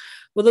 yada.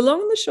 Well, the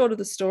long and the short of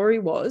the story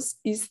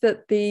is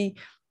that the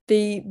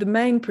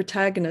main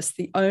protagonist,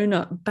 the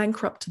owner,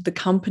 bankrupted the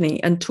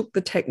company and took the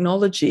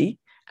technology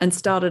and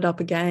started up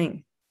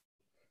again.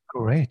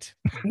 Great.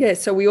 Yeah,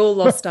 so we all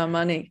lost our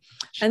money.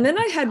 And then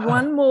I had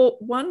one more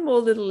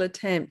little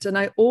attempt. And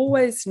I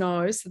always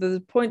know, so there's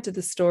a point to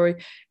the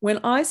story, when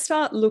I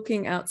start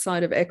looking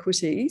outside of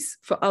equities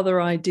for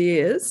other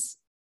ideas,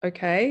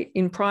 okay,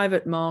 in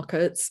private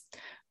markets,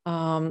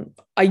 I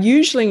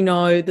usually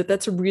know that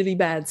that's a really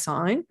bad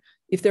sign.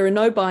 If there are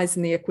no buys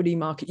in the equity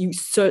market, you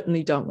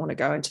certainly don't want to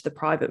go into the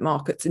private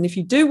markets. And if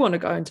you do want to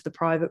go into the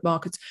private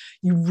markets,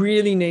 you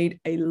really need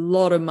a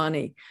lot of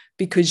money,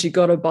 because you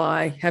got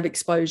to have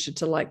exposure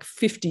to like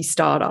 50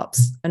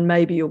 startups, and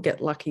maybe you'll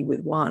get lucky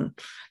with one.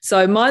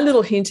 So my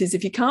little hint is,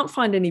 if you can't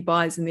find any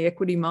buys in the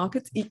equity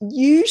markets, it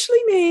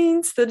usually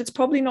means that it's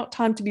probably not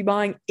time to be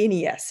buying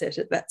any asset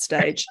at that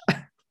stage.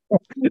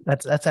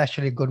 That's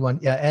actually a good one.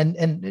 Yeah.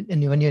 And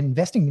when you're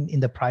investing in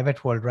the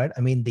private world, right?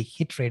 I mean, the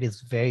hit rate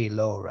is very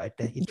low, right?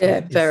 The hit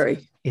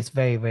rate is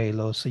very, very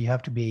low. So you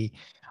have to be,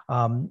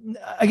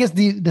 I guess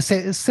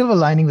the silver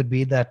lining would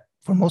be that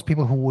for most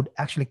people who would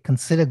actually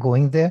consider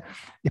going there,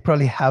 they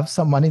probably have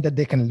some money that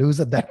they can lose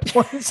at that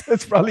point. So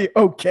it's probably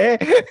okay.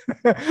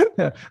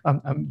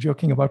 I'm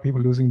joking about people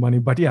losing money,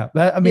 but yeah,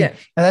 at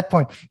that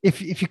point,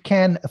 if you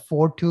can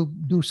afford to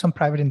do some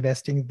private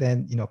investing,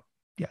 then,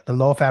 the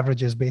law of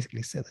averages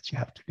basically says that you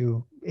have to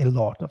do a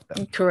lot of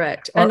them.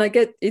 Correct. And I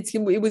get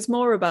it was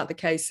more about the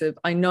case of,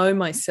 I know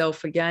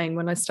myself again,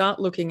 when I start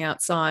looking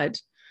outside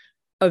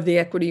of the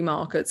equity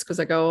markets because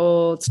I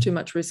go, oh, it's too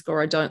much risk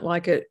or I don't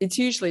like it, it's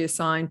usually a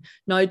sign,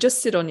 no,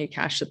 just sit on your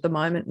cash at the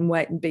moment and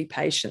wait and be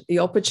patient. The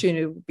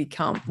opportunity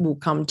will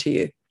come to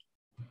you.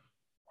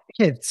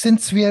 Okay,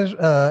 since we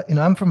are,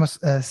 I'm from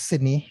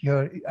Sydney.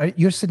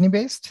 You're Sydney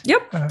based.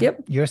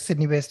 Yep. You're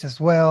Sydney based as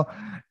well,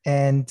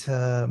 and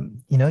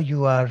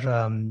you are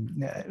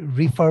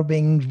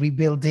refurbing,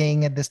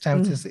 rebuilding at this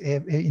time. It's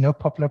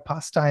popular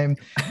pastime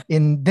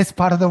in this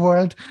part of the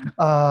world.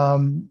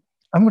 I'm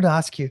going to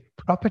ask you: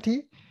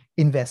 property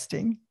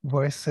investing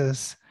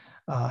versus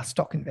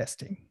stock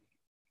investing.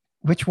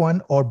 Which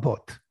one or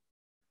both?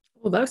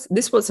 Well,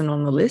 this wasn't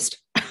on the list.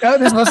 No,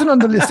 this wasn't on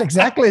the list.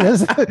 Exactly.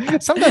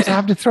 Sometimes I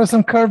have to throw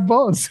some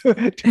curveballs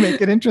to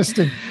make it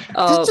interesting.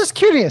 Just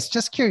curious.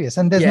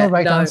 And there's no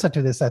right answer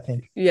to this, I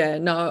think. Yeah,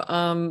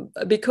 no.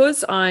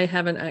 Because I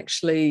haven't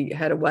actually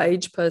had a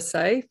wage per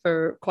se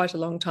for quite a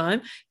long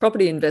time,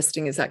 property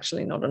investing is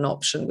actually not an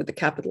option with the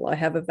capital I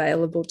have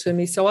available to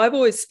me. So I've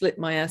always split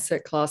my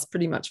asset class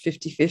pretty much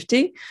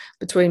 50-50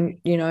 between,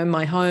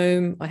 my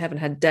home. I haven't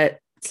had debt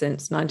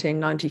since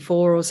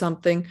 1994 or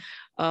something.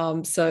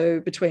 So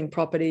between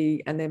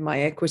property and then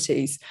my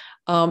equities.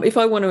 If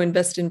I want to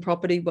invest in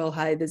property, well,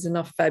 hey, there's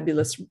enough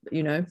fabulous,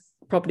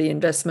 property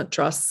investment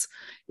trusts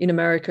in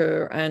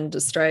America and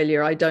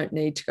Australia. I don't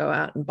need to go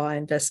out and buy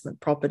investment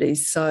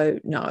properties. So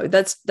no,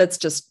 that's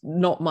just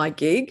not my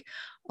gig.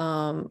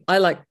 I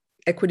like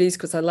equities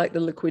because I like the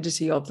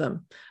liquidity of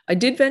them. I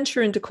did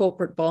venture into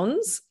corporate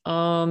bonds.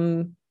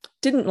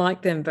 Didn't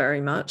like them very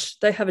much.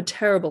 They have a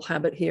terrible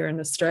habit here in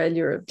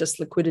Australia of just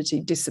liquidity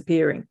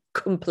disappearing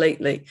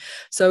completely.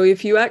 So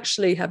if you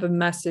actually have a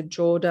massive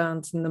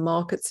drawdowns in the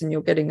markets and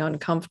you're getting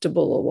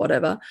uncomfortable or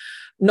whatever,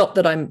 not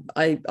that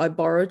I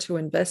borrow to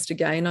invest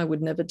again, I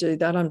would never do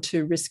that. I'm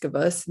too risk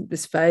averse at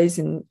this phase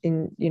in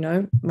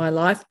my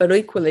life. But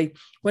equally,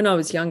 when I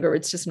was younger,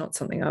 it's just not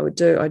something I would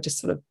do. I just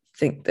sort of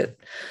think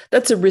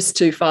that's a risk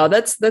too far.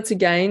 That's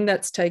taking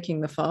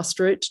the fast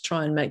route to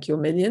try and make your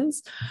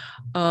millions.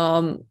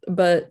 I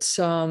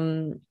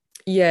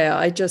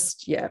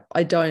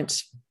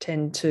don't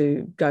tend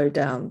to go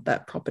down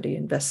that property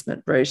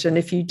investment route. And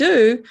if you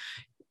do,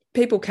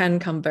 people can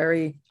come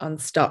very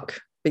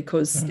unstuck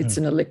because it's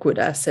an illiquid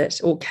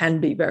asset or can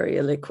be very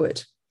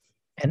illiquid.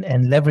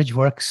 And leverage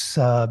works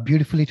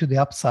beautifully to the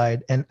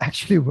upside and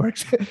actually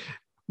works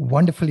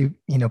wonderfully,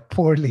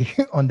 poorly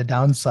on the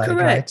downside.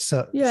 Correct. Right?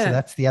 So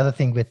that's the other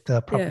thing with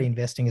property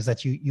investing is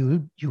that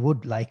you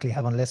would likely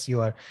have, unless you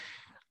are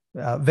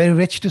very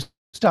rich to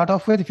start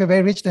off with. If you're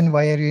very rich, then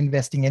why are you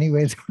investing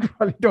anyways? You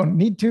probably don't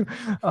need to.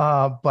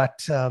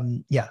 But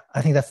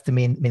I think that's the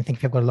main thing.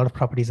 If you've got a lot of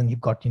properties and you've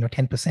got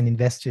 10%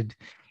 invested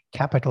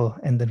capital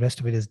and the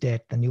rest of it is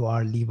debt, then you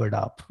are levered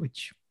up,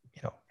 which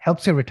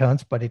helps your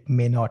returns, but it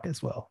may not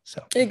as well.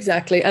 So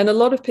exactly. And a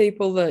lot of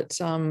people that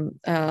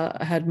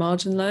had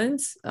margin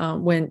loans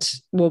were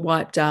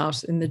wiped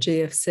out in the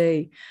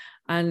GFC.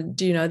 And,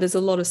 there's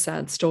a lot of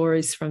sad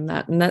stories from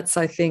that. And that's,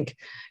 I think,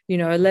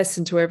 a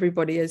lesson to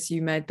everybody, as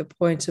you made the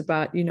point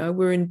about,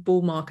 we're in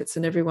bull markets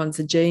and everyone's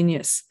a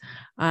genius.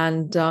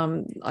 And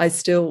I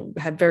still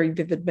have very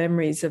vivid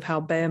memories of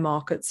how bear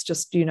markets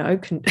just,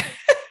 can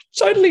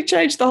totally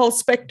change the whole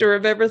specter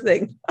of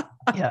everything.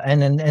 Yeah,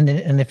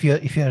 and if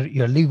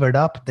you're levered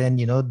up, then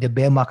the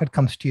bear market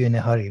comes to you in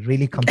a hurry.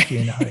 Really comes to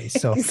you in a hurry.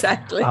 So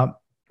exactly.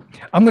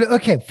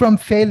 From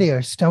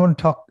failures, I want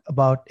to talk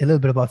a little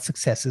bit about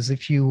successes.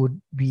 If you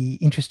would be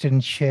interested in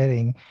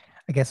sharing,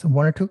 I guess,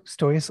 one or two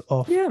stories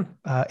of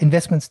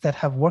investments that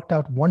have worked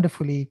out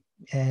wonderfully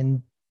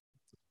and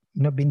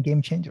been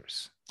game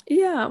changers.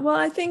 Yeah, well,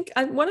 I think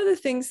one of the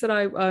things that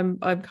I'm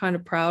kind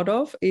of proud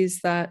of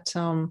is that.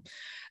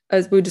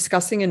 As we were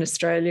discussing in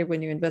Australia,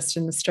 when you invest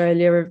in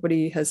Australia,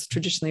 everybody has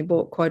traditionally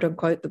bought, quote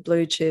unquote, the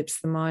blue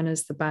chips, the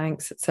miners, the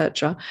banks,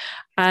 etc.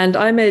 And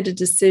I made a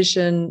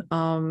decision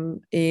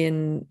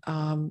in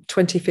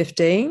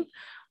 2015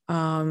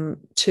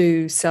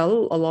 to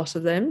sell a lot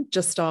of them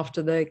just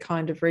after they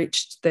kind of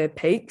reached their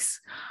peaks,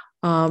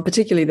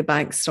 particularly the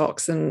bank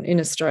stocks. And in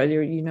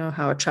Australia, you know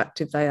how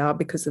attractive they are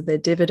because of their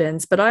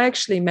dividends. But I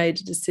actually made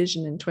a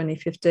decision in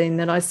 2015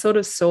 that I sort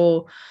of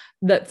saw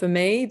that for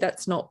me,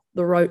 that's not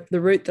the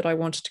route that I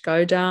wanted to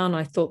go down.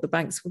 I thought the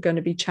banks were going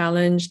to be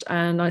challenged.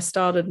 And I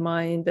started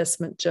my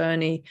investment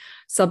journey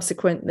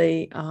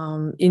subsequently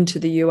into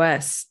the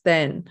US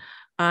then.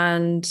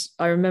 And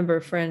I remember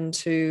a friend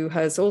who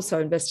has also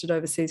invested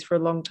overseas for a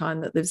long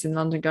time that lives in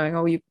London going,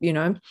 oh, you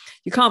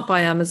can't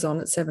buy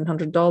Amazon at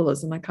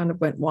 $700. And I kind of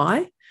went,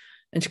 why?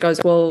 And she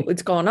goes, well,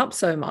 it's gone up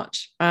so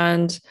much.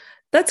 And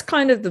that's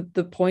kind of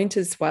the point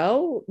as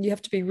well. You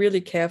have to be really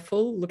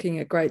careful looking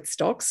at great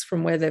stocks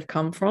from where they've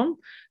come from,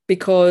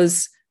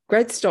 because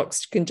great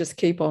stocks can just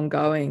keep on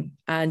going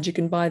and you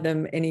can buy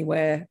them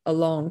anywhere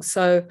along.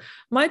 So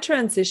my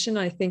transition,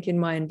 I think, in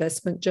my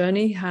investment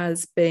journey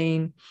has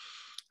been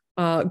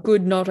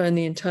good not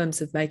only in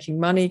terms of making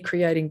money,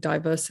 creating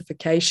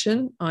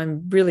diversification.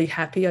 I'm really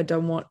happy. I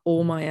don't want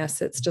all my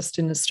assets just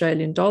in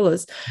Australian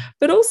dollars,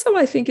 but also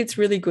I think it's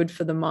really good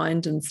for the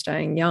mind and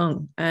staying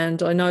young.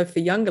 And I know for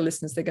younger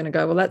listeners, they're going to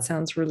go, well, that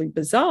sounds really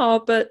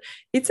bizarre, but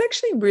it's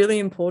actually really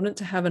important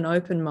to have an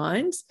open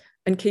mind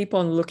and keep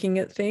on looking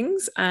at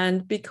things.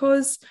 And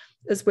because,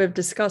 as we've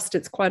discussed,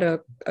 it's quite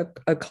a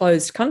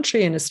closed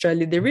country in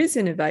Australia. There is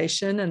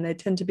innovation and there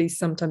tend to be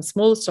sometimes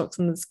smaller stocks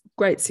and there's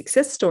great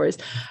success stories,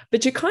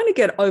 but you kind of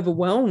get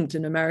overwhelmed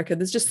in America.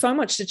 There's just so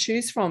much to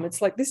choose from.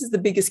 It's like, this is the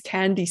biggest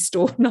candy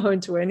store known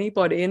to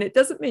anybody. And it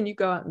doesn't mean you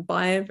go out and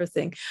buy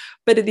everything.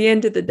 But at the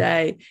end of the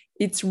day,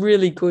 it's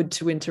really good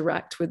to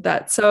interact with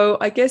that. So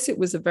I guess it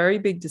was a very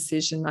big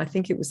decision. I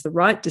think it was the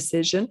right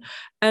decision.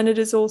 And it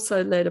has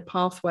also led a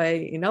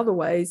pathway in other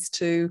ways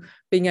to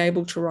being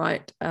able to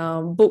write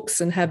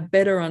books and have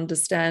better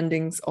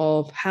understandings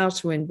of how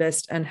to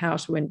invest and how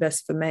to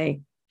invest for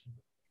me.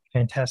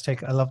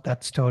 Fantastic. I love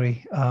that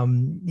story.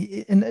 And,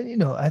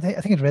 I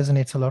think it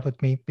resonates a lot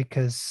with me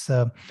because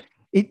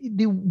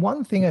the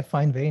one thing I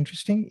find very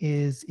interesting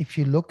is if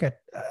you look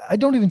at, I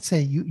don't even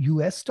say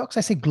US stocks,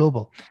 I say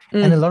global.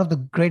 And a lot of the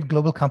great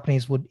global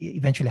companies would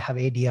eventually have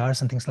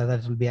ADRs and things like that.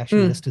 It will be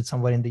actually listed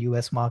somewhere in the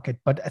US market.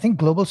 But I think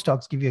global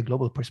stocks give you a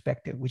global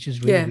perspective, which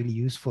is really, really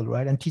useful,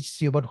 right? And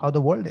teaches you about how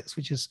the world is,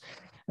 which is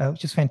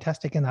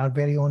fantastic. And our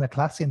very own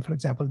Atlassian, for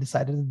example,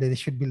 decided that they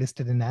should be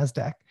listed in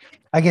NASDAQ.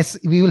 I guess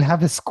we will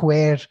have a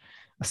Square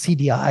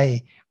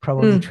CDI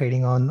probably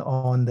trading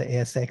on the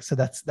ASX. So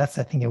that's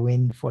I think a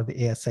win for the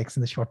ASX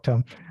in the short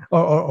term,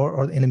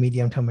 or in the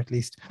medium term at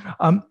least.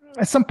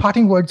 Some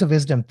parting words of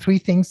wisdom. 3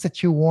 things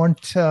that you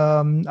want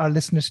our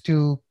listeners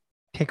to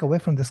take away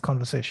from this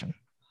conversation.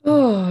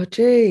 Oh,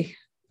 gee.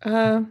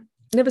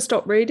 Never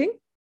stop reading,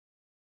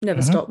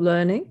 never stop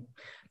learning,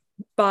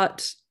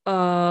 but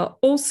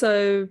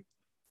also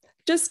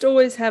just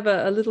always have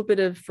a little bit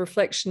of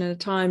reflection and a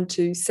time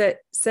to set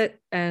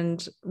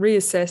and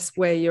reassess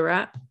where you're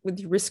at with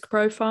your risk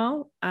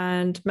profile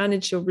and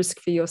manage your risk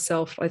for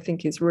yourself, I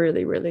think is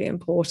really, really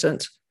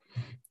important.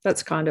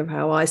 That's kind of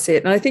how I see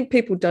it. And I think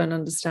people don't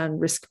understand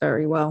risk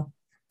very well.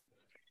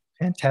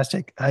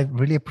 Fantastic. I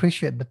really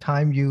appreciate the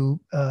time you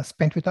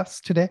spent with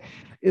us today.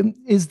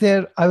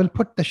 I will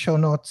put the show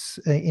notes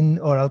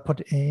I'll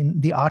put in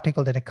the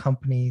article that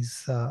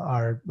accompanies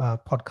our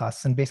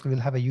podcasts. And basically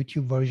we'll have a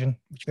YouTube version,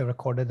 which we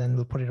recorded, and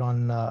we'll put it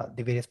on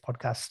the various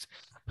podcast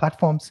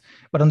platforms.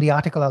 But on the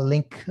article,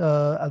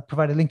 I'll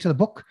provide a link to the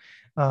book.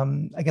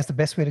 I guess the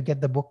best way to get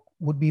the book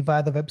would be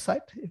via the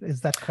website.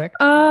 Is that correct?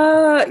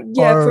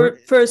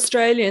 For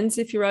Australians,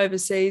 if you're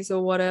overseas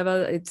or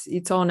whatever,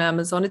 it's on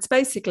Amazon. It's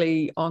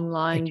basically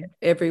online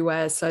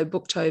everywhere. So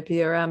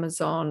Booktopia,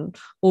 Amazon,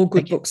 all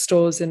good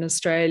bookstores in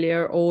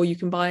Australia, or you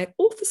can buy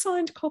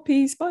author-signed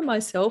copies by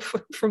myself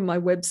from my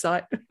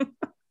website.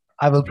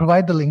 I will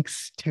provide the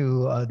links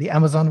to the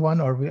Amazon one,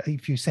 or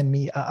if you send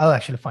me, I'll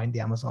actually find the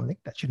Amazon link.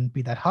 That shouldn't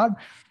be that hard.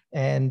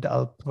 And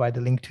I'll provide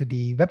a link to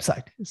the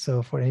website.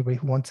 So for anybody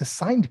who wants a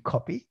signed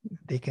copy,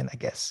 they can, I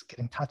guess, get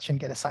in touch and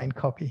get a signed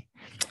copy.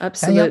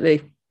 Absolutely.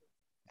 Danielle,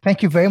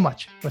 thank you very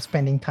much for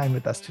spending time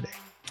with us today.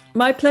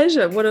 My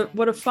pleasure.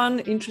 What a fun,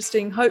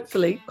 interesting,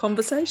 hopefully,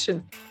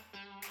 conversation.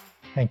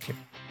 Thank you.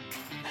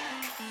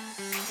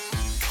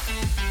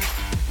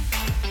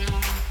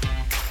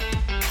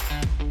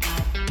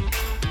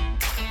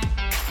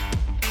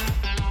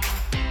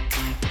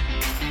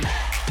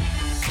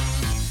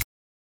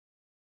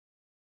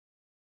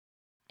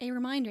 A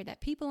reminder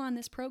that people on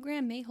this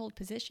program may hold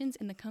positions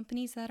in the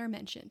companies that are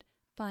mentioned.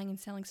 Buying and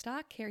selling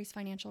stock carries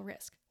financial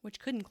risk,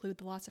 which could include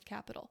the loss of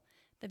capital.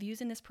 The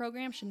views in this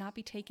program should not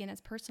be taken as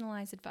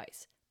personalized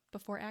advice.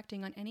 Before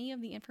acting on any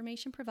of the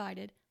information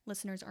provided,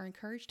 listeners are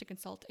encouraged to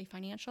consult a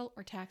financial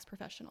or tax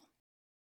professional.